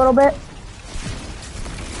off for a little bit.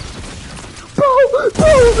 Bro, leave me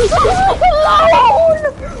alone!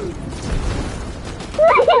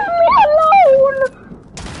 Leave me alone!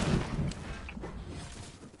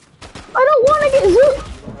 I don't want to get Zeus.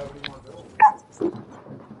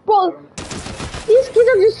 Bro, these kids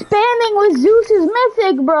are just spamming with Zeus's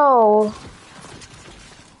mythic, bro.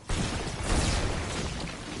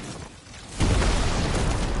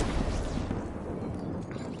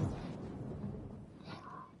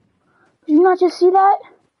 Did you not just see that?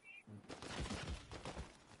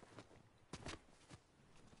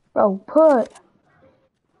 Bro, put.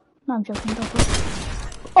 No, I'm joking. Don't put.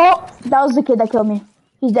 Oh, that was the kid that killed me.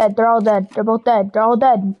 He's dead. They're all dead. They're both dead. They're all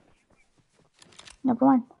dead. Never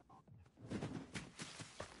mind.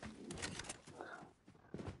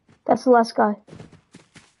 That's the last guy.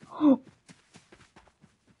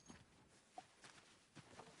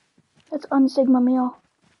 That's unsigma meal.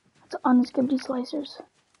 That's unskibbity slicers.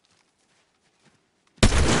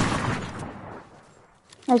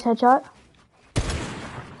 Nice headshot.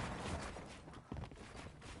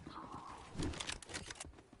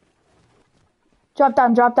 Drop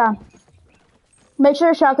down, drop down. Make sure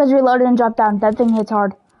your shotgun's reloaded and drop down. That thing hits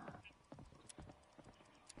hard.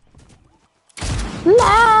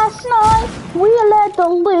 Last night, we let the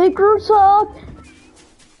liquor talk.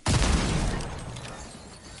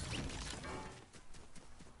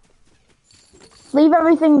 Leave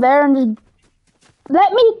everything there and just...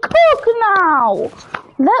 Let me cook now!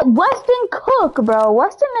 Let Weston cook, bro.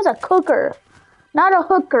 Weston is a cooker. Not a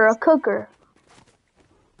hooker, a cooker.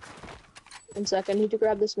 1 second, I need to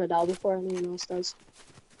grab this medal before anyone else does.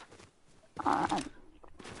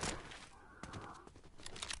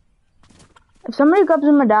 If somebody grabs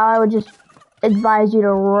a medal, I would just advise you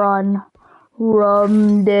to run.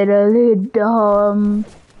 Rum diddly dum.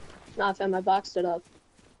 Nah, fam, I boxed it up.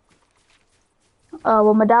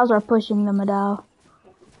 Well, medals are pushing the medal.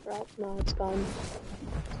 Right? No, it's gone.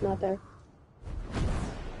 It's not there.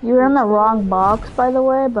 You were in the wrong box, by the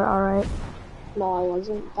way, but alright. No, I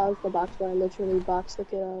wasn't. That was the box where I literally boxed the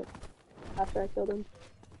kid out after I killed him.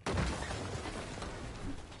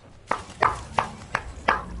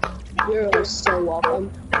 You're so welcome.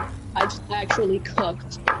 I just actually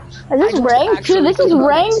cooked. Is this ranked too? This is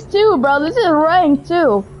ranked too, bro. This is ranked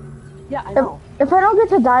too. Yeah, I know. If I don't get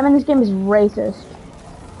to diamond, this game is racist.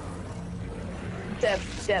 Dip.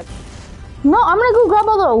 No, I'm gonna go grab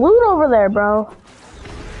all the loot over there, bro.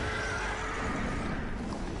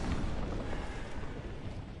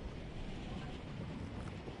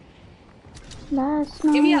 Last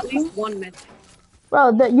night. Give me at least 1 minute.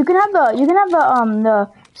 Bro, you can have the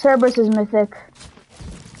Cerberus's mythic.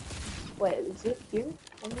 Wait, is it here?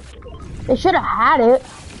 They should have had it.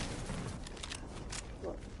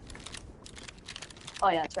 Oh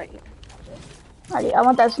yeah, it's right here. Alrighty, I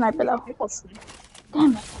want that sniper though.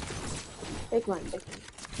 Damn it. Take mine.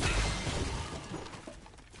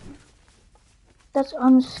 That's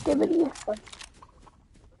unskibbity.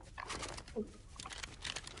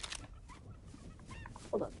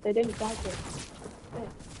 Hold up, they didn't die here.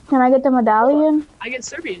 Can I get the medallion? I get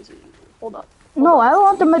Serbians. Hold up. No, I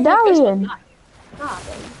want the medallion. Nah,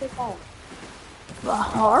 bro, you take that.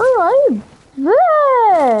 Alright.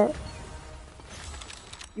 Bet.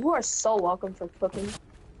 You are so welcome for cooking.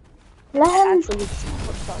 Let him.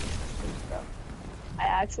 I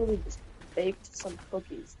actually just baked some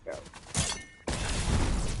cookies, bro.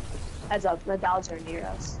 Heads up, the dolls are near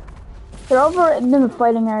us. They're over in the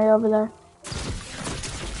fighting area over there.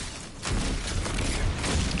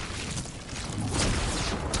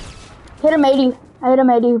 Hit him 80. I hit him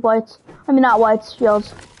 80 whites. I mean, not whites,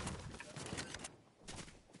 shields.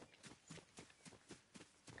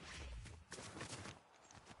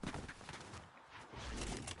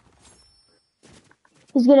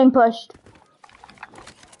 He's getting pushed.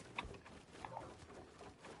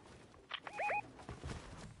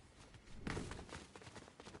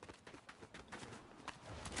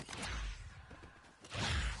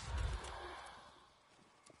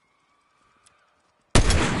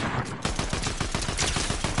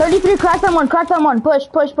 $33, crack that one, push,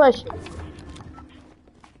 push, push.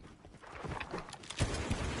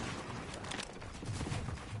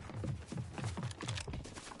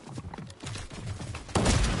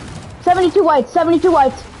 $72 whites, 72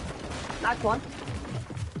 whites. Knocked one.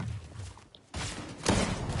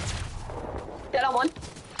 Dead on one.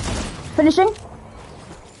 Finishing.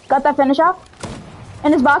 Got that finish off.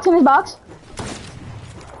 In his box,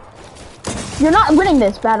 You're not winning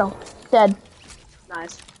this battle. Dead.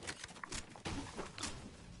 Nice.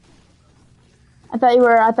 I thought you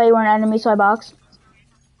were an enemy, so I boxed.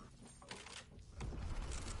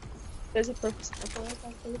 There's a purpose circle like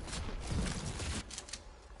that, dude.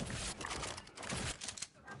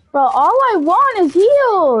 Bro, all I want is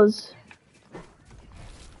heals.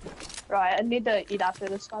 Right, I need to eat after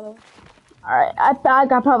this, by the way. Alright, I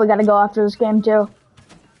probably gotta go after this game too.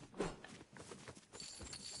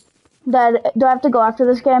 Dad, do I have to go after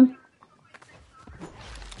this game?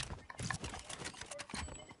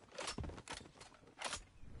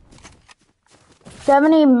 Do you have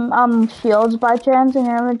any shields by chance in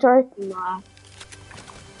your inventory? Nah.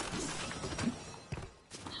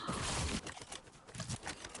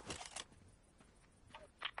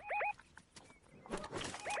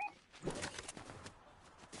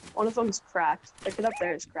 One of them's cracked. The kid up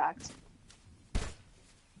there is cracked.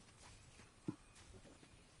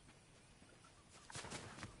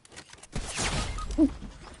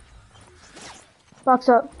 Box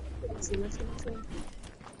up. Let's see.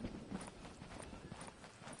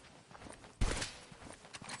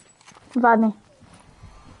 Revive me.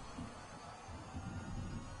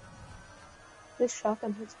 This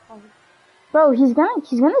shotgun hits hard. Bro, he's gonna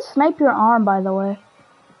snipe your arm, by the way.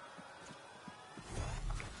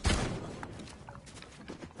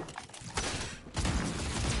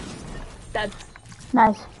 Dead.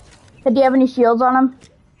 Nice. Do you have any shields on him?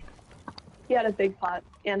 He had a big pot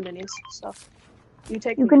and minis, so you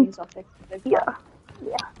take You the can- minis, I'll take the big pot.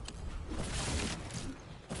 Yeah.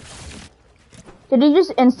 Did he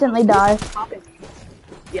just instantly die? Popping.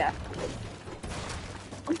 Yeah.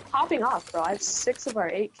 I'm popping off, bro. I have 6 of our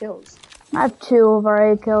 8 kills. I have 2 of our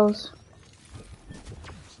 8 kills.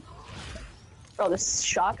 Bro, this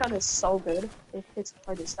shotgun is so good. It hits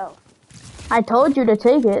hard as hell. I told you to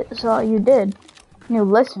take it, so you did. You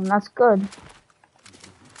listen, that's good.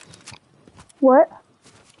 What?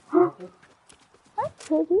 Hi,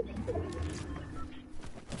 baby.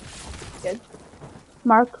 Good.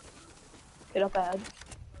 Mark. Get up ahead.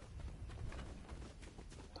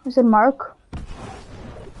 I said Mark.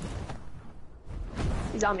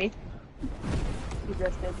 He's on me. He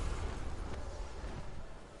drifted.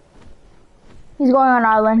 He's going on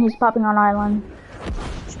island. He's popping on island.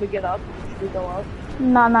 Should we get up? Should we go up?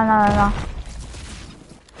 No.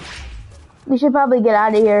 We should probably get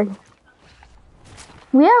out of here.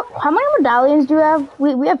 We have, how many medallions do we have?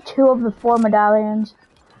 We have 2 of the 4 medallions.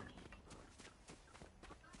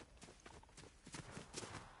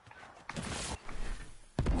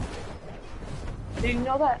 Do you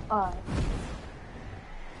know that,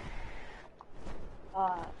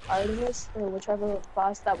 Artemis, or whichever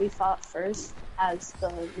boss that we fought first, has the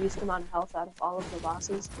least amount of health out of all of the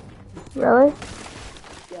bosses? Really?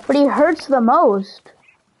 Yeah. But he hurts the most.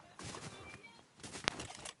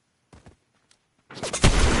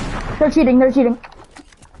 They're cheating. Yeah,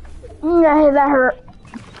 that hurt.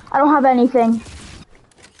 I don't have anything.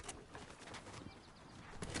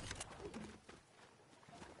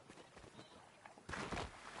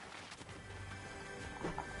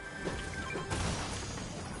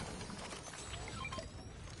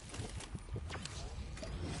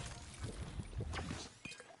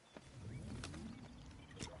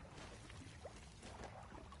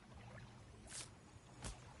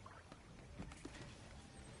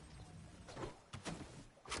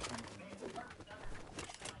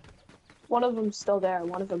 One of them's still there,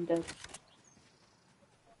 one of them did.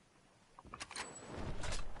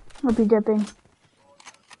 I'll be dipping.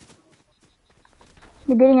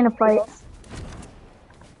 You're getting in a fight.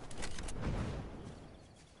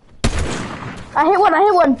 one. I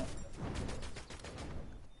hit one.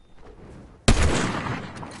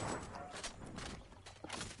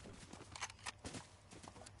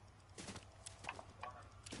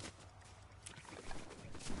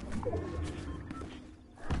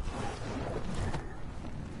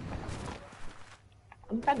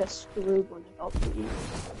 I'm kind of screwed when I go to eat.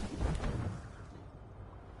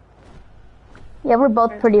 Yeah, we're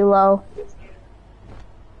both pretty low.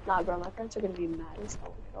 Nah, bro, my friends are gonna be mad as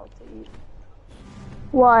hell when I go to eat.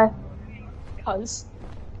 Why? Because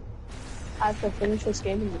I have to finish this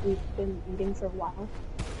game and we've been eating for a while.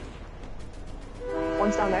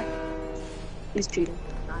 One's down there. He's cheating.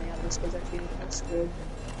 Nah, yeah, those kids are cheating. I'm screwed.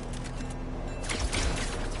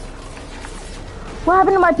 What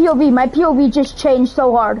happened to my POV? My POV just changed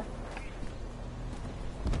so hard.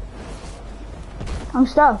 I'm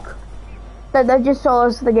stuck. That just sold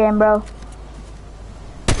us the game, bro.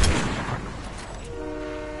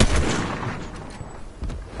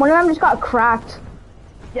 One of them just got cracked.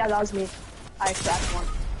 Yeah, that was me. I cracked one.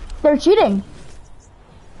 They're cheating.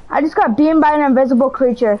 I just got beamed by an invisible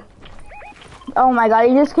creature. Oh my god,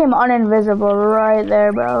 he just came uninvisible right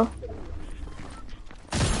there, bro.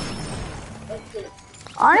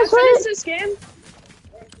 Honestly, Finish this game?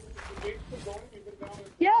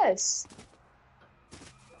 Yes.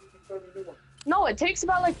 No, it takes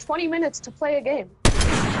about like 20 minutes to play a game.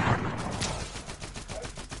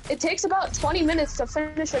 It takes about 20 minutes to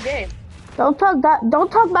finish a game. don't talk back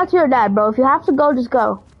to your dad, bro. If you have to go, just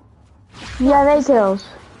go. Yeah, they kills.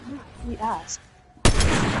 He asked.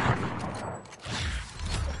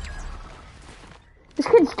 This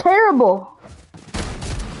kid's terrible.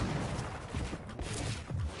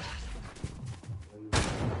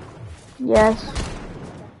 Yes.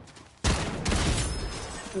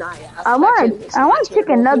 Nah, yeah. I want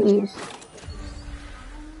chicken nuggets.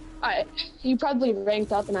 Alright, you probably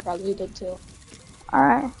ranked up and I probably did too.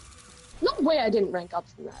 Alright. No way I didn't rank up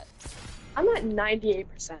from that. I'm at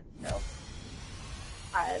 98%, bro.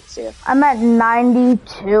 Alright, see ya. I'm at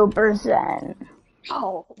 92%.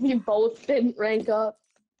 Oh, we both didn't rank up.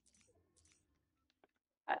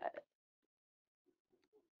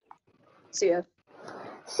 See ya.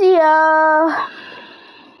 See ya.